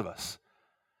of both of us.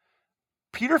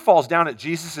 Peter falls down at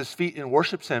Jesus' feet and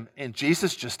worships him, and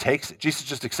Jesus just takes it. Jesus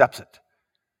just accepts it.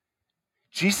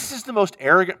 Jesus is the most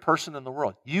arrogant person in the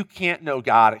world. You can't know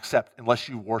God unless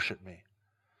you worship me.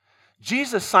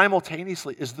 Jesus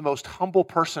simultaneously is the most humble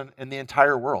person in the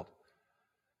entire world.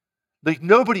 Like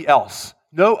nobody else,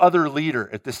 no other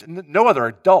leader no other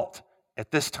adult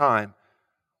at this time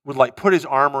would like put his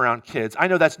arm around kids. I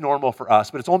know that's normal for us,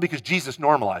 but it's only because Jesus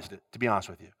normalized it, to be honest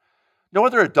with you. No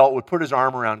other adult would put his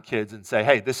arm around kids and say,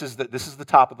 hey, this is the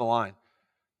top of the line.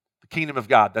 The kingdom of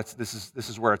God, this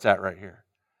is where it's at right here.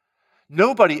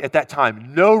 Nobody at that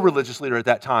time, no religious leader at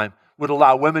that time would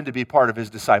allow women to be part of his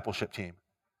discipleship team,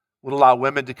 would allow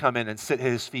women to come in and sit at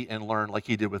his feet and learn like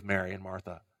he did with Mary and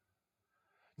Martha.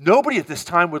 Nobody at this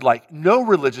time would no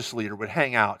religious leader would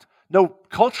hang out. No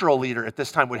cultural leader at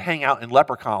this time would hang out in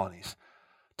leper colonies,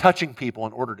 touching people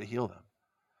in order to heal them.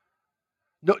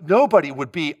 Nobody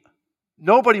would be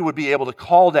able to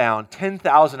call down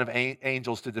 10,000 of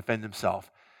angels to defend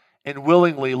himself and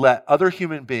willingly let other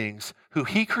human beings who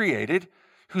he created,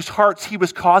 whose hearts he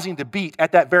was causing to beat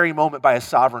at that very moment by his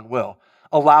sovereign will,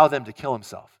 allow them to kill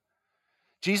himself.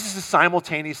 Jesus is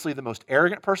simultaneously the most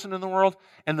arrogant person in the world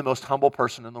and the most humble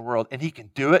person in the world, and he can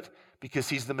do it because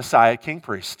he's the Messiah king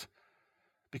priest,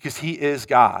 because he is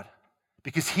God,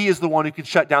 because he is the one who can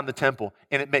shut down the temple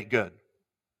and it make good.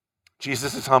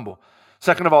 Jesus is humble.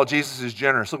 Second of all, Jesus is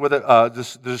generous. Look at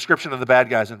the description of the bad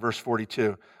guys in verse 40.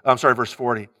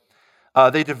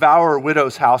 They devour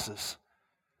widows' houses.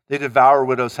 They devour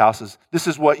widows' houses. This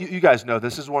is what, you guys know,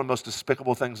 this is one of the most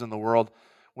despicable things in the world,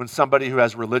 when somebody who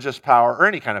has religious power or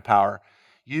any kind of power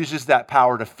uses that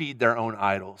power to feed their own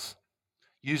idols,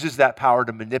 uses that power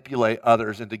to manipulate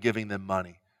others into giving them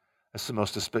money. That's the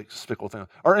most despicable thing.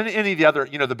 Or any of the other,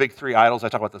 the big three idols, I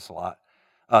talk about this a lot.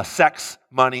 Sex,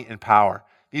 money, and power.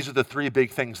 These are the three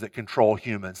big things that control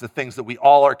humans, the things that we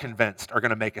all are convinced are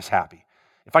going to make us happy.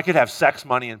 If I could have sex,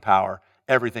 money, and power,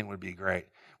 everything would be great.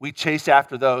 We chase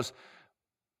after those.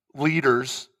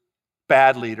 Leaders,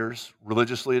 bad leaders,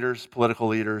 religious leaders, political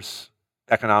leaders,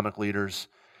 economic leaders,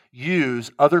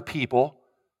 use other people,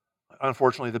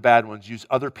 unfortunately the bad ones, use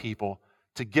other people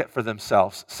to get for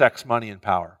themselves sex, money, and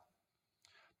power.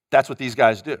 That's what these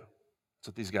guys do. That's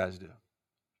what these guys do.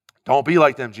 Don't be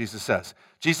like them, Jesus says.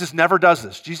 Jesus never does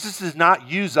this. Jesus does not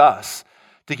use us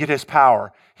to get his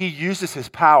power. He uses his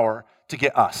power to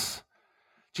get us.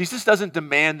 Jesus doesn't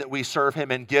demand that we serve him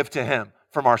and give to him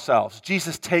from ourselves.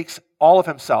 Jesus takes all of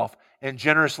himself and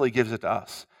generously gives it to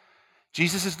us.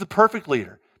 Jesus is the perfect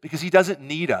leader because he doesn't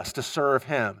need us to serve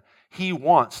him. He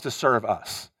wants to serve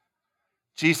us.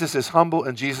 Jesus is humble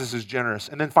and Jesus is generous.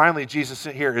 And then finally, Jesus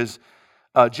here is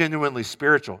genuinely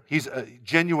spiritual. He's a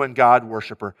genuine God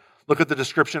worshiper. Look at the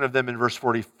description of them in verse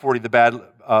 40, the bad,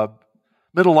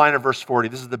 middle line of verse 40.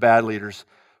 This is the bad leaders.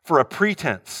 For a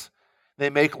pretense, they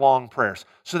make long prayers.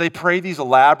 So they pray these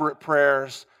elaborate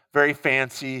prayers, very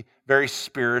fancy, very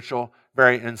spiritual,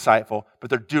 very insightful, but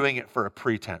they're doing it for a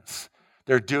pretense.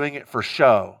 They're doing it for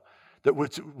show.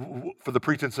 For the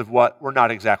pretense of what? We're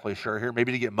not exactly sure here.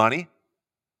 Maybe to get money,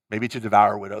 maybe to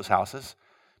devour widows' houses,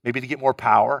 maybe to get more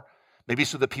power, maybe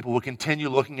so that people will continue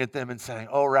looking at them and saying,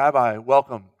 "Oh, Rabbi,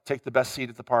 welcome. Take the best seat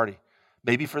at the party."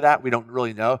 Maybe for that, we don't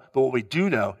really know. But what we do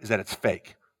know is that it's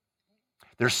fake.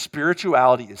 Their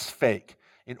spirituality is fake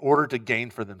in order to gain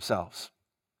for themselves.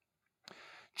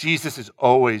 Jesus is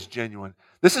always genuine.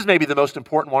 This is maybe the most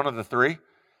important one of the three,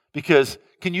 because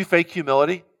can you fake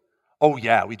humility? Oh,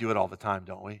 yeah, we do it all the time,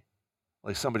 don't we?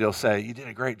 Like somebody will say, "You did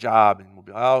a great job," and we'll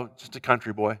be, "Oh, just a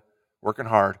country boy, working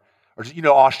hard." Or just,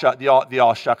 the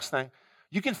all shucks thing.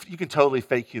 You can totally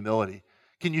fake humility.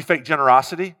 Can you fake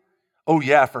generosity? Oh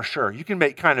yeah, for sure. You can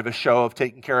make kind of a show of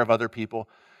taking care of other people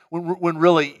when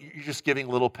really you're just giving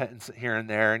little pittance here and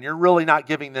there, and you're really not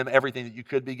giving them everything that you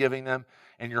could be giving them,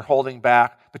 and you're holding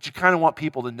back, but you kind of want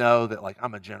people to know that, like,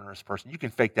 I'm a generous person. You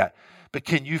can fake that. But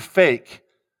can you fake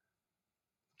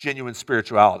genuine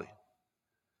spirituality?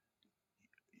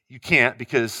 You can't,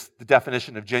 because the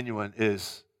definition of genuine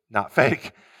is not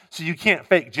fake. So you can't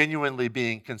fake genuinely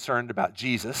being concerned about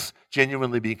Jesus,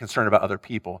 genuinely being concerned about other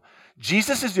people.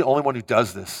 Jesus is the only one who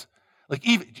does this. Like,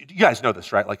 even you guys know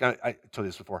this, right? Like I told you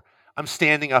this before. I'm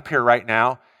standing up here right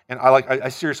now, and I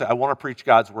seriously, I want to preach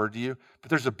God's word to you, but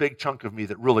there's a big chunk of me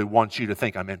that really wants you to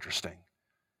think I'm interesting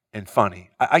and funny.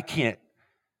 I can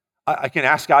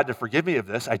ask God to forgive me of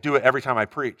this. I do it every time I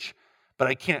preach, but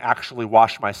I can't actually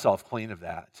wash myself clean of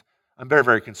that. I'm very,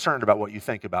 very concerned about what you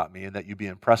think about me and that you be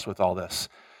impressed with all this.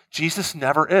 Jesus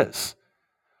never is.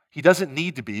 He doesn't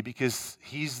need to be, because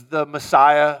he's the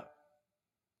Messiah.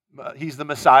 He's the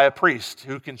Messiah priest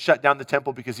who can shut down the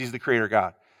temple because he's the creator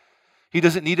God. He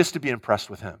doesn't need us to be impressed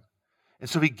with him. And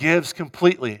so he gives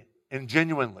completely and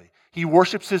genuinely. He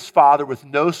worships his Father with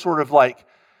no sort of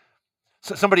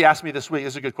somebody asked me this week,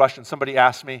 this is a good question. Somebody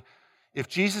asked me, if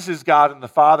Jesus is God and the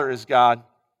Father is God,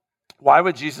 why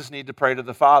would Jesus need to pray to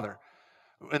the Father?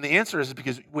 And the answer is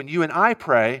because when you and I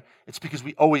pray, it's because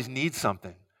we always need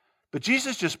something. But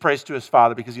Jesus just prays to his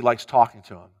Father because he likes talking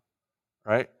to him,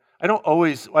 right?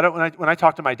 When I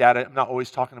talk to my dad, I'm not always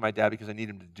talking to my dad because I need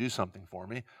him to do something for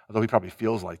me, although he probably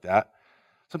feels like that.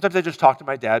 Sometimes I just talk to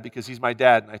my dad because he's my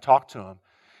dad and I talk to him.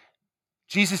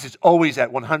 Jesus is always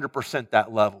at 100%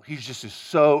 that level. He's just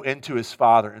so into his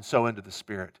Father and so into the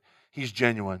Spirit. He's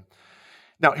genuine.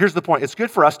 Now, here's the point. It's good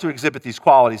for us to exhibit these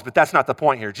qualities, but that's not the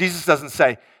point here. Jesus doesn't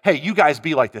say, "Hey, you guys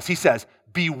be like this." He says,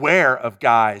 beware of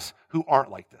guys who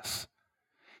aren't like this.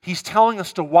 He's telling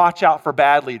us to watch out for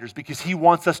bad leaders because he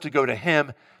wants us to go to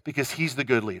him because he's the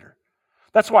good leader.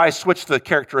 That's why I switched the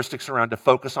characteristics around to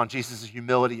focus on Jesus'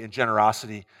 humility and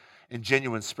generosity and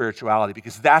genuine spirituality,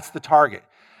 because that's the target.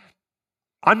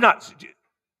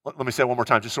 Let me say it one more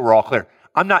time just so we're all clear.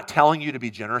 I'm not telling you to be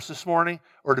generous this morning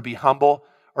or to be humble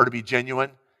or to be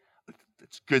genuine.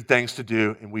 It's good things to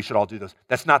do, and we should all do those.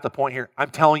 That's not the point here.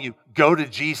 I'm telling you, go to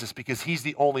Jesus because he's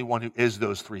the only one who is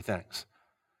those three things.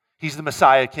 He's the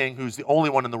Messiah King who's the only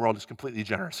one in the world who's completely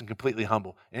generous and completely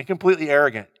humble and completely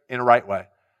arrogant in a right way.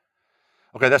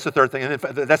 Okay, that's the third thing. And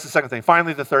then that's the second thing.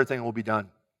 Finally, the third thing will be done.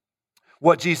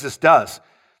 What Jesus does.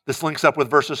 This links up with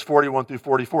verses 41 through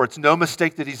 44. It's no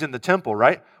mistake that he's in the temple,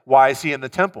 right? Why is he in the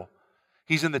temple?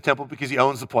 He's in the temple because he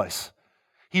owns the place.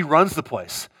 He runs the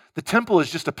place. The temple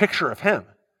is just a picture of him.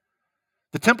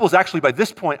 The temple is actually, by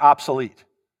this point, obsolete.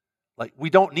 Like,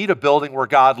 we don't need a building where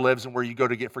God lives and where you go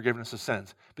to get forgiveness of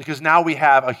sins, because now we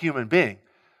have a human being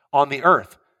on the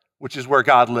earth, which is where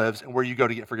God lives and where you go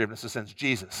to get forgiveness of sins,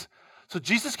 Jesus. So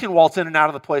Jesus can waltz in and out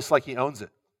of the place like he owns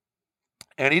it.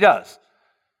 And he does.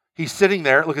 He's sitting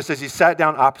there. Look, it says he sat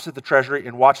down opposite the treasury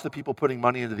and watched the people putting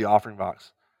money into the offering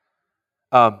box.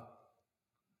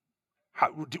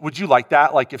 Would you like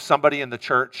that? Like if somebody in the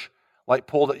church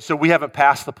pulled it. So we haven't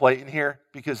passed the plate in here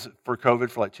because for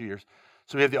COVID for 2 years.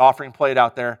 So we have the offering plate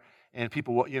out there, and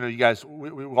people, you guys,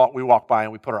 we walk by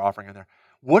and we put our offering in there.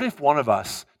 What if one of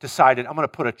us decided, I'm going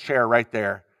to put a chair right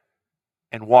there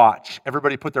and watch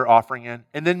everybody put their offering in,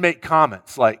 and then make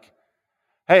comments like,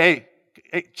 hey,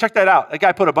 check that out. That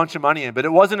guy put a bunch of money in, but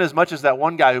it wasn't as much as that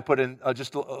one guy who put in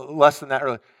just less than that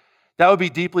earlier. That would be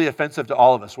deeply offensive to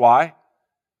all of us. Why?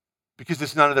 Because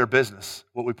it's none of their business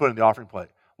what we put in the offering plate.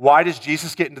 Why does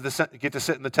Jesus get to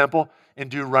sit in the temple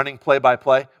and do running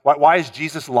play-by-play? Why is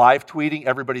Jesus live tweeting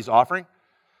everybody's offering?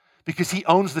 Because he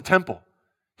owns the temple.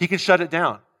 He can shut it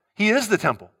down. He is the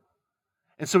temple.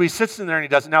 And so he sits in there and he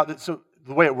does it. Now, so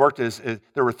the way it worked is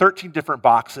there were 13 different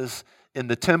boxes in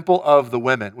the temple of the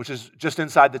women, which is just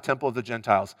inside the temple of the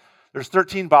Gentiles. There's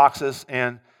 13 boxes,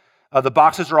 and the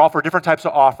boxes are all for different types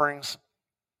of offerings.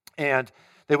 And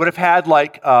they would have had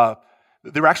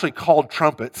they were actually called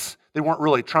trumpets. They weren't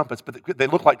really trumpets, but they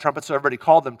looked like trumpets, so everybody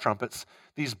called them trumpets.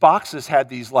 These boxes had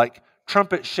these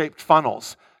trumpet-shaped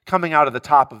funnels coming out of the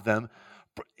top of them,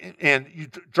 and you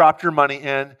dropped your money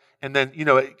in, and then,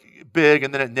 big,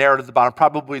 and then it narrowed at the bottom,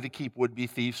 probably to keep would-be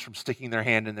thieves from sticking their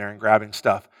hand in there and grabbing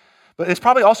stuff. But it's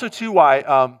probably also, too, why,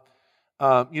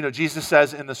 Jesus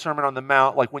says in the Sermon on the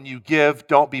Mount, when you give,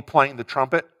 don't be playing the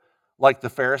trumpet like the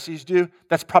Pharisees do.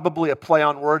 That's probably a play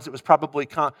on words. It was probably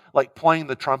playing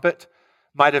the trumpet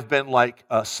might have been like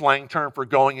a slang term for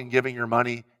going and giving your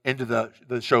money into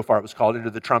the shofar, it was called, into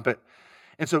the trumpet.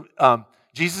 And so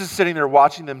Jesus is sitting there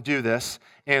watching them do this,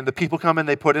 and the people come in,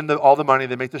 they put in all the money,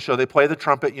 they make the show, they play the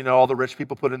trumpet, all the rich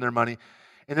people put in their money.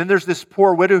 And then there's this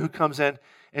poor widow who comes in,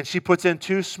 and she puts in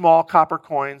 2 small copper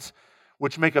coins,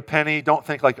 which make a penny. Don't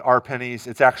think like our pennies.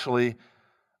 It's actually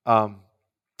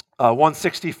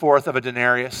 1/64 of a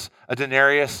denarius. A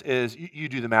denarius is, you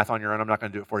do the math on your own, I'm not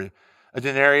going to do it for you. A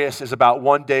denarius is about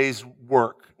 1 day's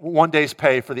work, 1 day's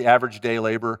pay for the average day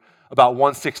labor. About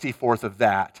 1/64 of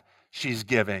that she's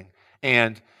giving.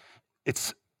 And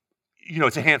it's,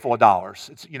 it's a handful of dollars.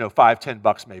 It's,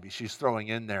 $5-10 maybe she's throwing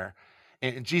in there.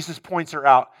 And Jesus points her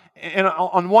out. And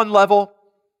on one level,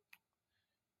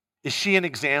 is she an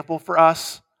example for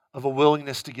us of a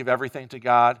willingness to give everything to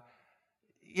God?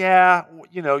 Yeah,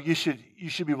 you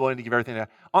should be willing to give everything to God.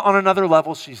 On another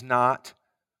level, she's not,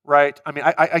 right? I mean,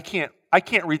 I can't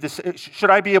read this. Should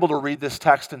I be able to read this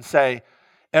text and say,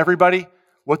 everybody,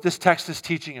 what this text is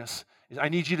teaching us is I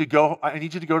need you to go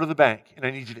to the bank and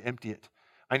I need you to empty it.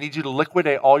 I need you to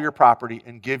liquidate all your property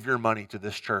and give your money to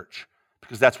this church,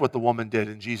 because that's what the woman did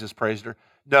and Jesus praised her.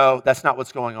 No, that's not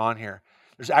what's going on here.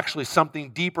 There's actually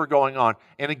something deeper going on.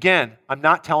 And again, I'm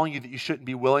not telling you that you shouldn't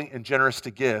be willing and generous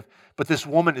to give, but this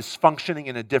woman is functioning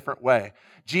in a different way.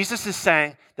 Jesus is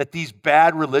saying that these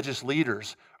bad religious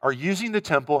leaders are using the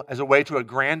temple as a way to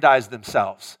aggrandize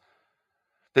themselves.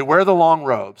 They wear the long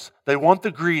robes. They want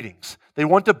the greetings. They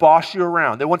want to boss you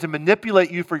around. They want to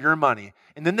manipulate you for your money.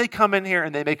 And then they come in here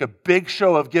and they make a big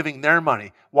show of giving their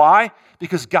money. Why?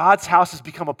 Because God's house has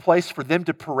become a place for them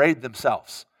to parade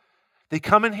themselves. They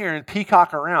come in here and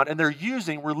peacock around, and they're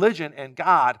using religion and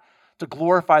God to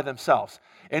glorify themselves.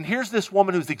 And here's this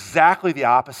woman who's exactly the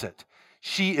opposite.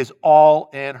 She is all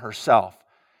in herself.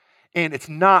 And it's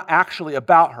not actually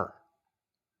about her.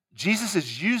 Jesus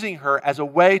is using her as a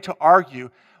way to argue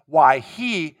why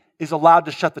he is allowed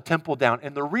to shut the temple down.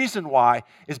 And the reason why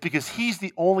is because he's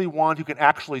the only one who can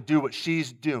actually do what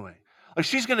she's doing. Like,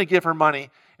 she's going to give her money,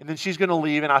 and then she's going to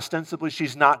leave, and ostensibly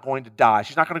she's not going to die.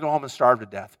 She's not going to go home and starve to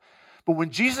death. But when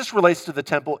Jesus relates to the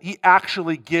temple, he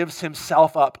actually gives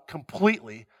himself up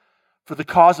completely for the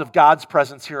cause of God's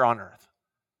presence here on earth.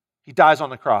 He dies on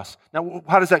the cross. Now,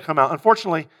 how does that come out?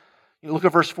 Unfortunately, you look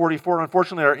at verse 44.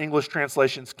 Unfortunately, our English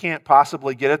translations can't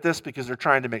possibly get at this because they're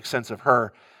trying to make sense of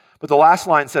her. But the last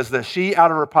line says this: she,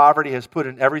 out of her poverty, has put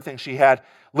in everything she had.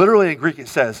 Literally in Greek, it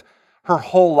says her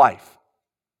whole life.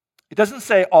 It doesn't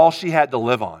say all she had to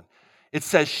live on. It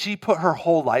says she put her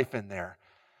whole life in there.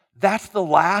 That's the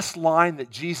last line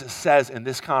that Jesus says in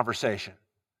this conversation.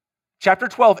 Chapter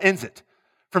 12 ends it.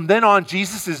 From then on,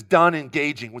 Jesus is done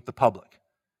engaging with the public.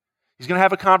 He's going to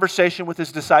have a conversation with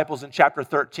his disciples in chapter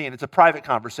 13. It's a private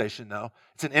conversation, though.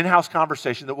 It's an in-house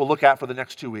conversation that we'll look at for the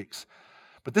next 2 weeks.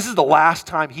 But this is the last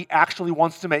time he actually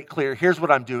wants to make clear, here's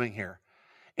what I'm doing here.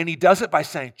 And he does it by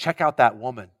saying, check out that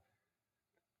woman.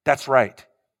 That's right.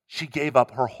 She gave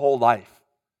up her whole life.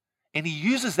 And he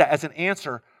uses that as an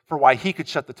answer for why he could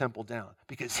shut the temple down,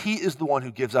 because he is the one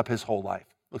who gives up his whole life.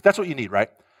 Look, that's what you need, right?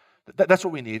 That's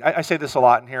what we need. I say this a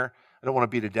lot in here. I don't want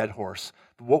to beat a dead horse.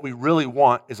 But what we really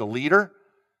want is a leader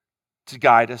to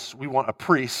guide us. We want a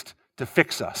priest to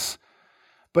fix us.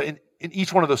 But in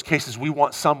each one of those cases, we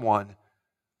want someone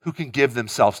who can give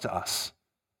themselves to us.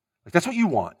 Like, that's what you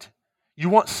want. You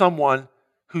want someone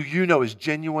who you know is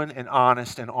genuine and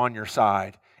honest and on your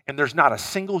side. And there's not a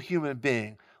single human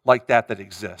being like that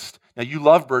exists. Now, you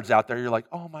lovebirds out there, you're like,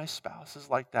 oh, my spouse is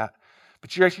like that.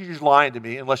 But you're actually just lying to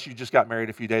me, unless you just got married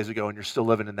a few days ago and you're still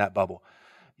living in that bubble.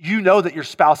 You know that your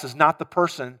spouse is not the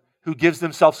person who gives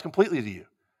themselves completely to you.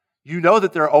 You know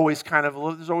that there's always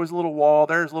a little wall,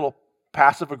 there's a little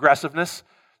passive aggressiveness,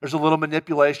 there's a little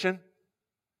manipulation.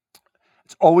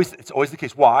 It's always the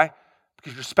case. Why?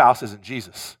 Because your spouse isn't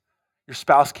Jesus. Your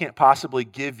spouse can't possibly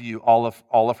give you all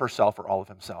of herself or all of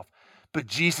himself. But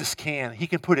Jesus can. He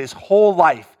can put his whole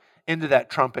life into that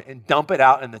trumpet and dump it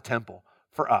out in the temple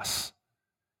for us.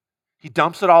 He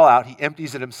dumps it all out. He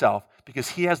empties it himself because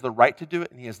he has the right to do it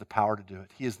and he has the power to do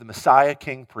it. He is the Messiah,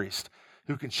 King, Priest,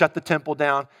 who can shut the temple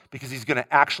down because he's going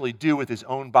to actually do with his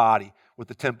own body what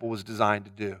the temple was designed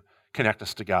to do: connect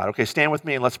us to God. Okay, stand with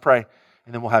me and let's pray,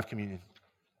 and then we'll have communion.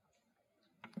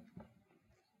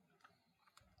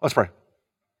 Let's pray.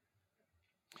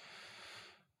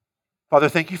 Father,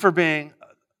 thank you for being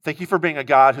a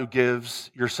God who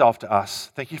gives yourself to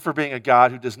us. Thank you for being a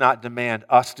God who does not demand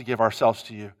us to give ourselves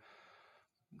to you,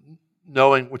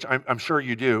 knowing, which I'm sure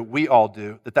you do, we all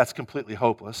do, that that's completely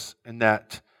hopeless and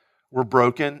that we're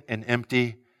broken and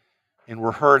empty and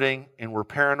we're hurting and we're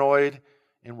paranoid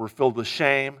and we're filled with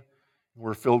shame and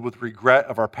we're filled with regret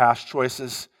of our past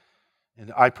choices.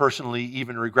 And I personally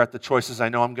even regret the choices I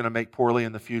know I'm going to make poorly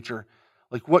in the future.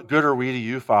 Like, what good are we to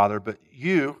you, Father? But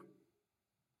you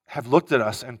have looked at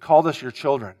us and called us your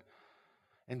children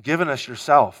and given us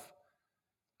yourself,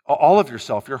 all of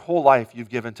yourself, your whole life you've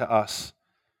given to us.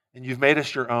 And you've made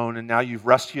us your own, and now you've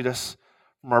rescued us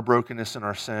from our brokenness and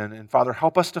our sin. And Father,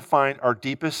 help us to find our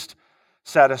deepest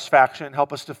satisfaction.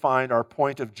 Help us to find our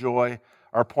point of joy,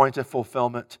 our point of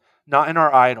fulfillment, not in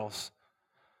our idols,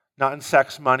 not in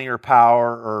sex, money, or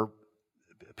power, or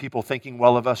people thinking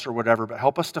well of us or whatever, but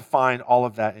help us to find all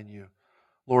of that in you,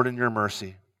 Lord, in your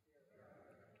mercy.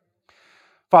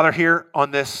 Father, here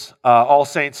on this All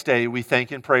Saints Day, we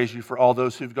thank and praise you for all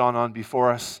those who've gone on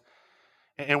before us.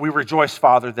 And we rejoice,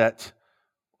 Father, that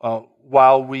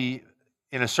while we,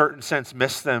 in a certain sense,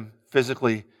 miss them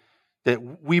physically,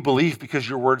 that we believe, because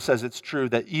your word says it's true,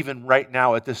 that even right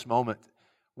now at this moment,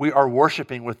 we are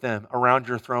worshiping with them around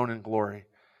your throne in glory.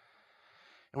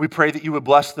 And we pray that you would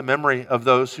bless the memory of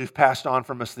those who've passed on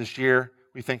from us this year.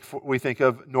 We think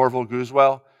of Norval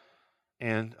Guzwell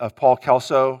and of Paul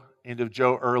Kelso and of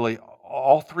Joe Early,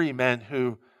 all three men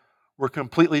who were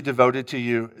completely devoted to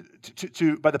you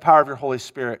to by the power of your Holy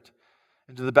Spirit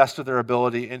and to the best of their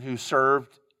ability, and who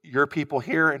served your people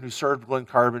here and who served Glen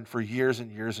Carbon for years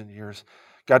and years and years.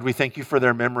 God, we thank you for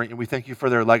their memory and we thank you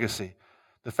for their legacy.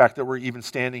 The fact that we're even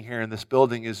standing here in this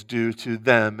building is due to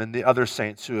them and the other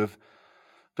saints who have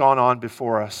gone on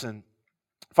before us. And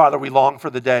Father, we long for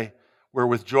the day where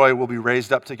with joy we'll be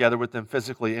raised up together with them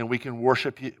physically, and we can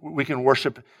worship you,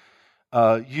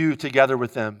 you together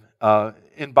with them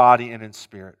in body and in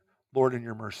spirit. Lord, in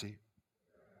your mercy.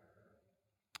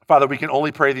 Father, we can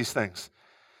only pray these things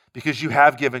because you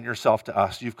have given yourself to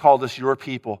us. You've called us your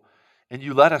people, and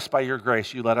you let us, by your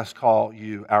grace, you let us call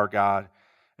you our God.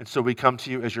 And so we come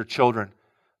to you as your children,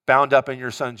 bound up in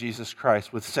your Son, Jesus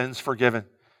Christ, with sins forgiven,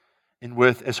 And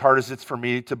with, as hard as it's for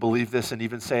me to believe this and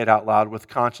even say it out loud, with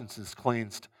consciences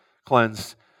cleansed,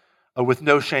 with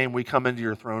no shame, we come into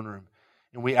your throne room.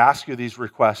 And we ask you these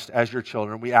requests as your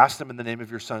children. We ask them in the name of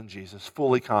your Son, Jesus,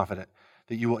 fully confident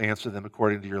that you will answer them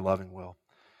according to your loving will.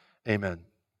 Amen.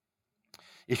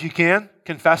 If you can,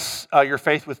 confess your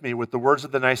faith with me with the words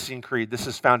of the Nicene Creed. This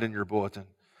is found in your bulletin.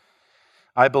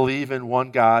 I believe in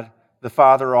one God, the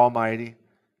Father Almighty,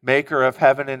 maker of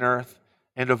heaven and earth,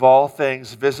 and of all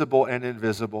things visible and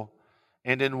invisible,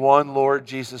 and in one Lord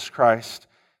Jesus Christ,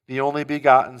 the only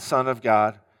begotten Son of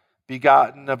God,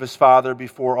 begotten of his Father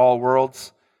before all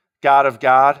worlds, God of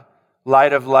God,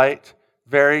 light of light,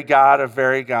 very God of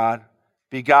very God,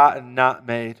 begotten, not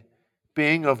made,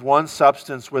 being of one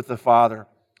substance with the Father,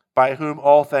 by whom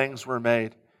all things were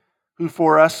made, who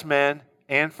for us men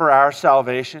and for our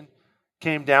salvation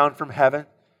came down from heaven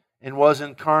and was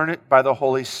incarnate by the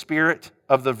Holy Spirit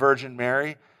of the Virgin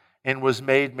Mary and was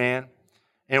made man,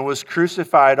 and was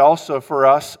crucified also for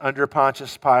us under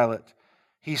Pontius Pilate.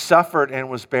 He suffered and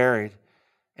was buried.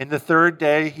 And the third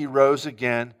day he rose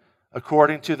again,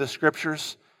 according to the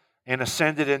Scriptures, and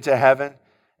ascended into heaven,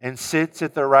 and sits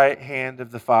at the right hand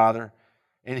of the Father.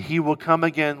 And he will come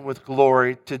again with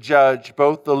glory to judge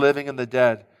both the living and the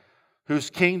dead,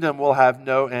 whose kingdom will have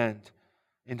no end.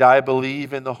 And I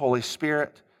believe in the Holy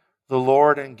Spirit, the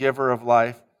Lord and giver of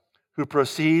life, who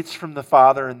proceeds from the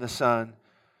Father and the Son,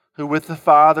 who with the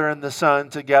Father and the Son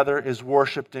together is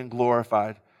worshipped and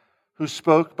glorified, who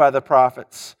spoke by the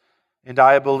prophets. And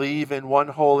I believe in one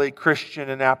holy Christian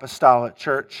and apostolic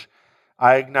church.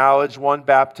 I acknowledge one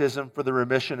baptism for the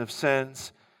remission of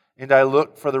sins, and I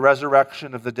look for the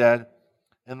resurrection of the dead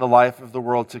and the life of the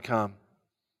world to come.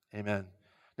 Amen.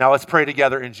 Now let's pray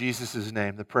together in Jesus'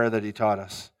 name, the prayer that he taught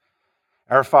us.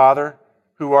 Our Father,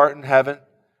 who art in heaven,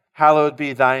 hallowed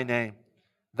be thy name.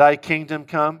 Thy kingdom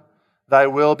come, thy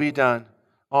will be done,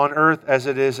 on earth as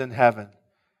it is in heaven.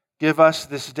 Give us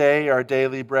this day our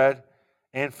daily bread,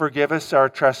 and forgive us our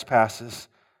trespasses,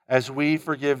 as we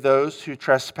forgive those who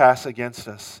trespass against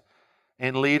us.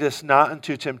 And lead us not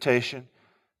into temptation,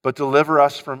 but deliver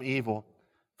us from evil.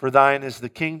 For thine is the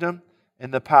kingdom,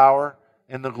 and the power,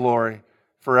 and the glory,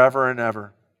 forever and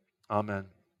ever. Amen.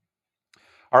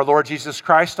 Our Lord Jesus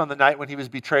Christ, on the night when he was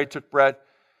betrayed, took bread,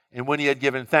 and when he had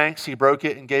given thanks, he broke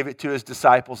it and gave it to his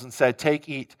disciples and said, "Take,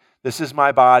 eat. This is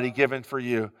my body given for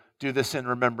you. Do this in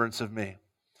remembrance of me."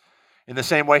 In the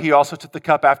same way, he also took the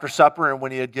cup after supper, and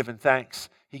when he had given thanks,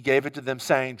 he gave it to them,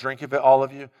 saying, "Drink of it, all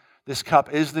of you. This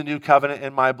cup is the new covenant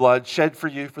in my blood, shed for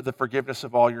you for the forgiveness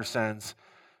of all your sins.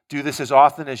 Do this as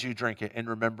often as you drink it in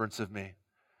remembrance of me."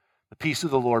 The peace of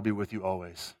the Lord be with you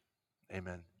always.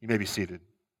 Amen. You may be seated.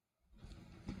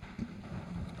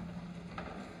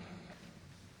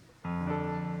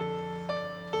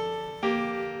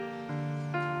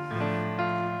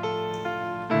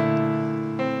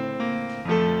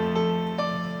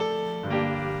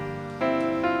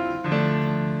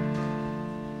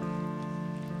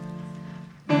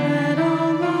 Let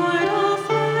all mortal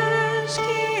flesh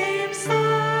keep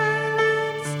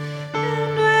silence,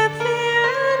 and with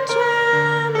fear and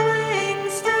trembling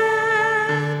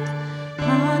stand.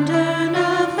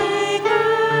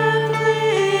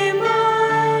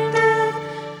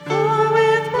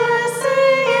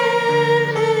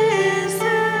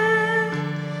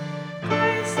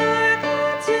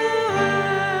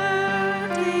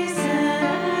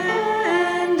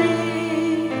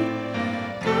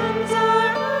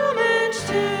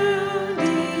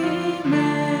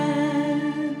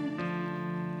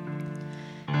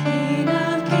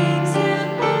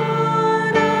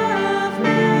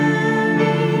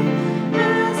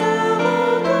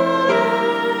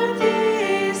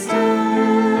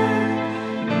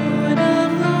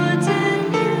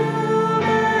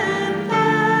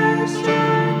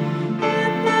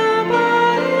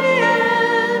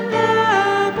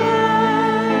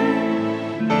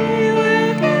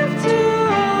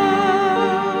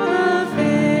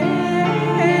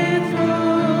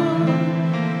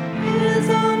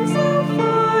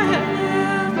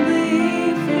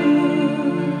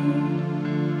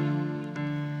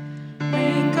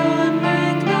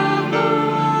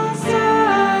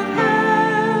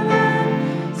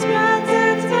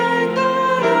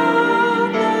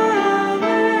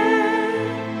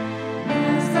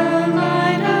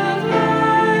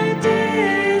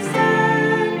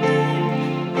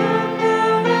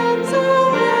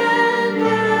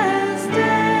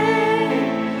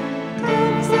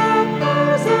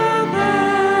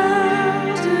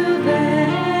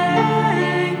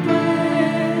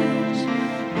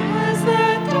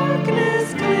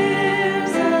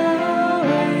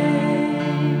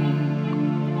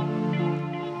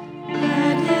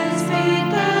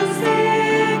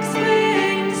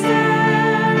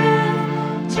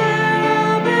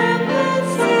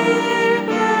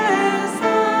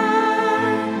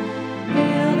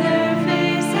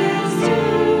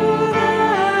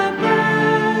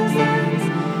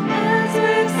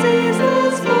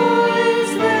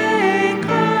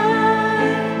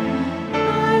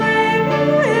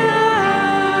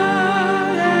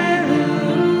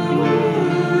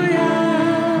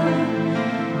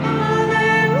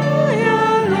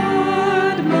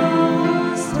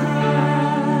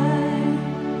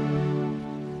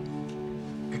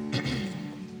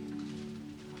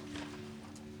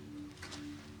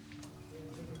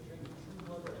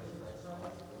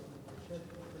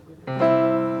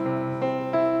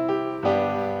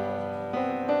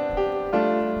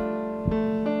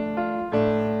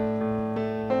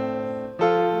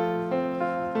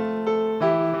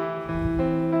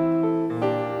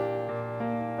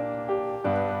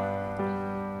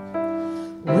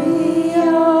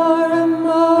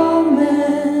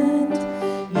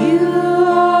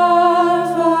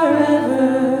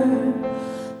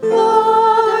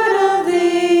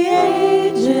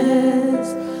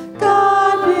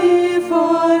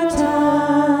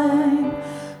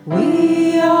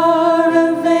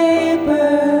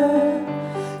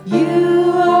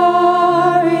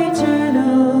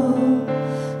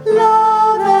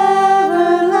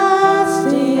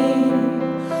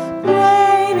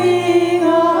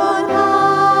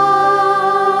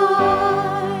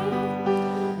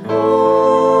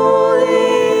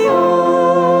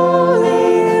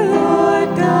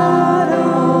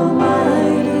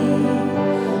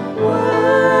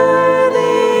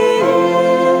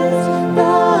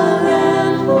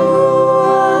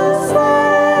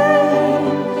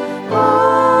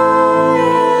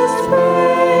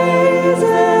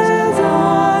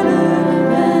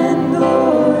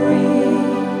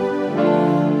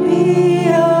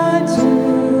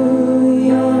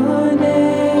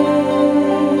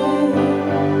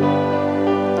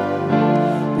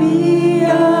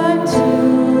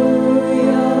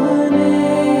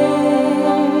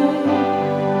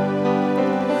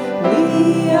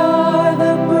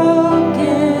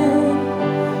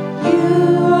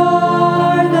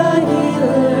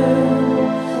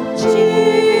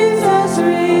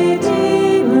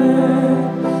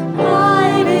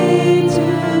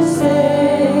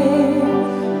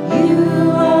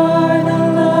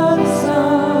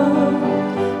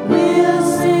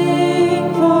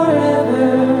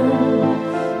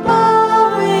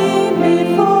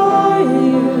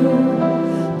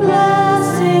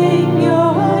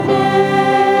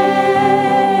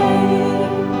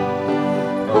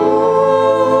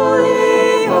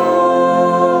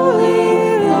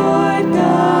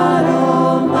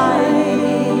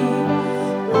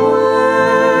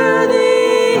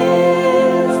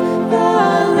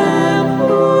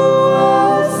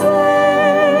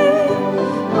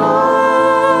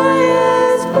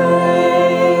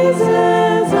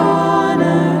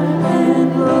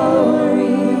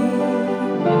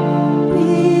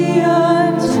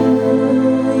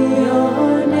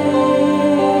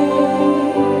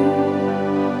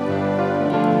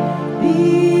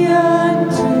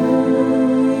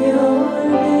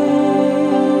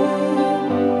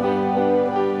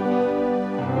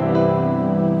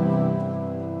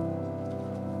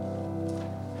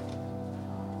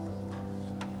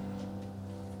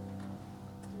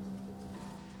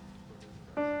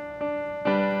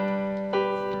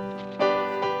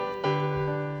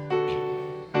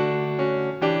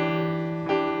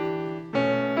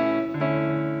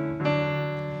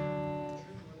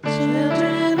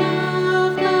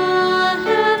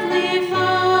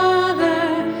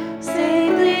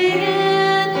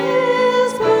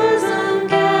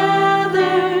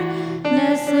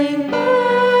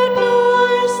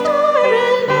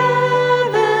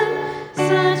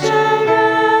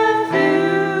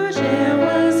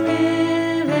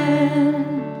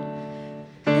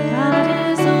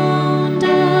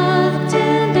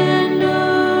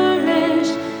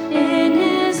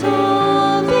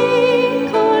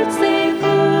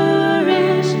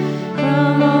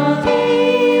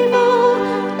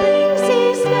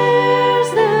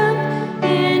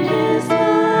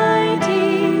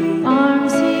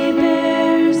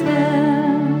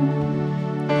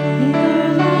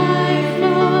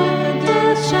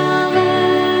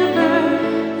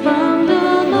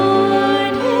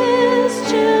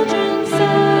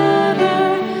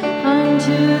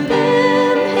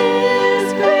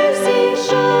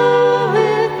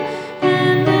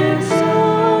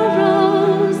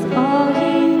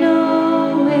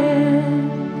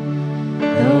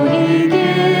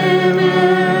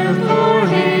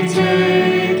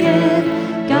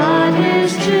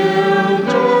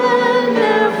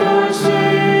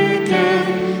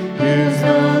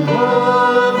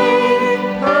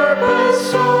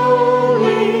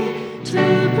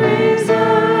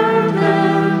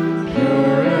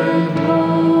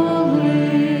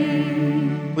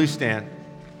 Please stand.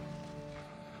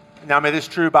 Now may this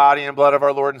true body and blood of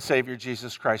our Lord and Savior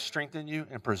Jesus Christ strengthen you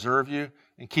and preserve you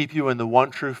and keep you in the one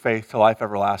true faith to life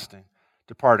everlasting.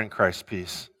 Depart in Christ's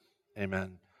peace.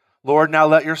 Amen. Lord, now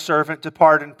let your servant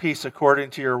depart in peace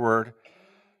according to your word.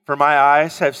 For my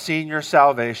eyes have seen your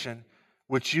salvation,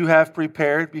 which you have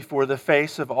prepared before the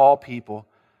face of all people,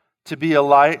 to be a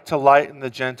light to lighten the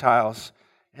Gentiles,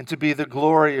 and to be the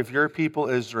glory of your people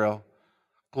Israel.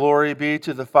 Glory be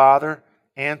to the Father,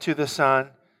 and to the Son,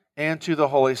 and to the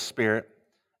Holy Spirit,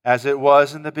 as it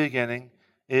was in the beginning,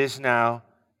 is now,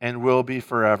 and will be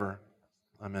forever.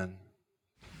 Amen.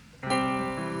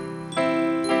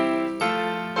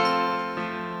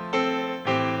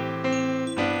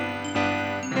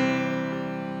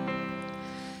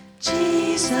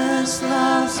 Jesus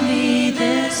loves me,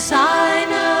 this I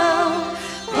know,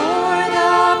 for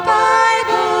the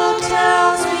Bible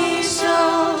tells me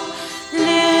so.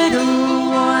 Little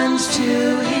ones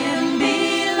to him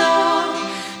belong.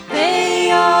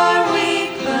 They are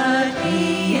weak, but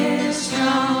he is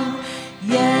strong.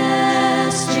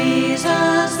 Yes,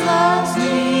 Jesus loves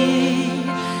me.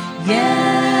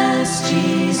 Yes,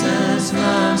 Jesus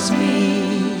loves me.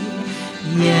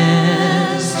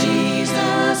 Yes,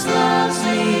 Jesus loves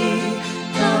me.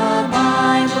 The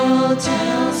Bible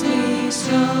tells me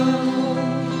so.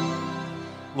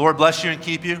 Lord bless you and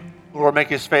keep you. The Lord make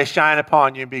his face shine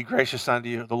upon you and be gracious unto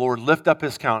you. The Lord lift up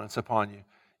his countenance upon you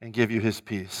and give you his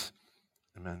peace.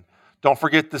 Amen. Don't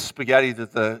forget the spaghetti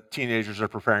that the teenagers are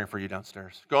preparing for you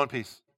downstairs. Go in peace.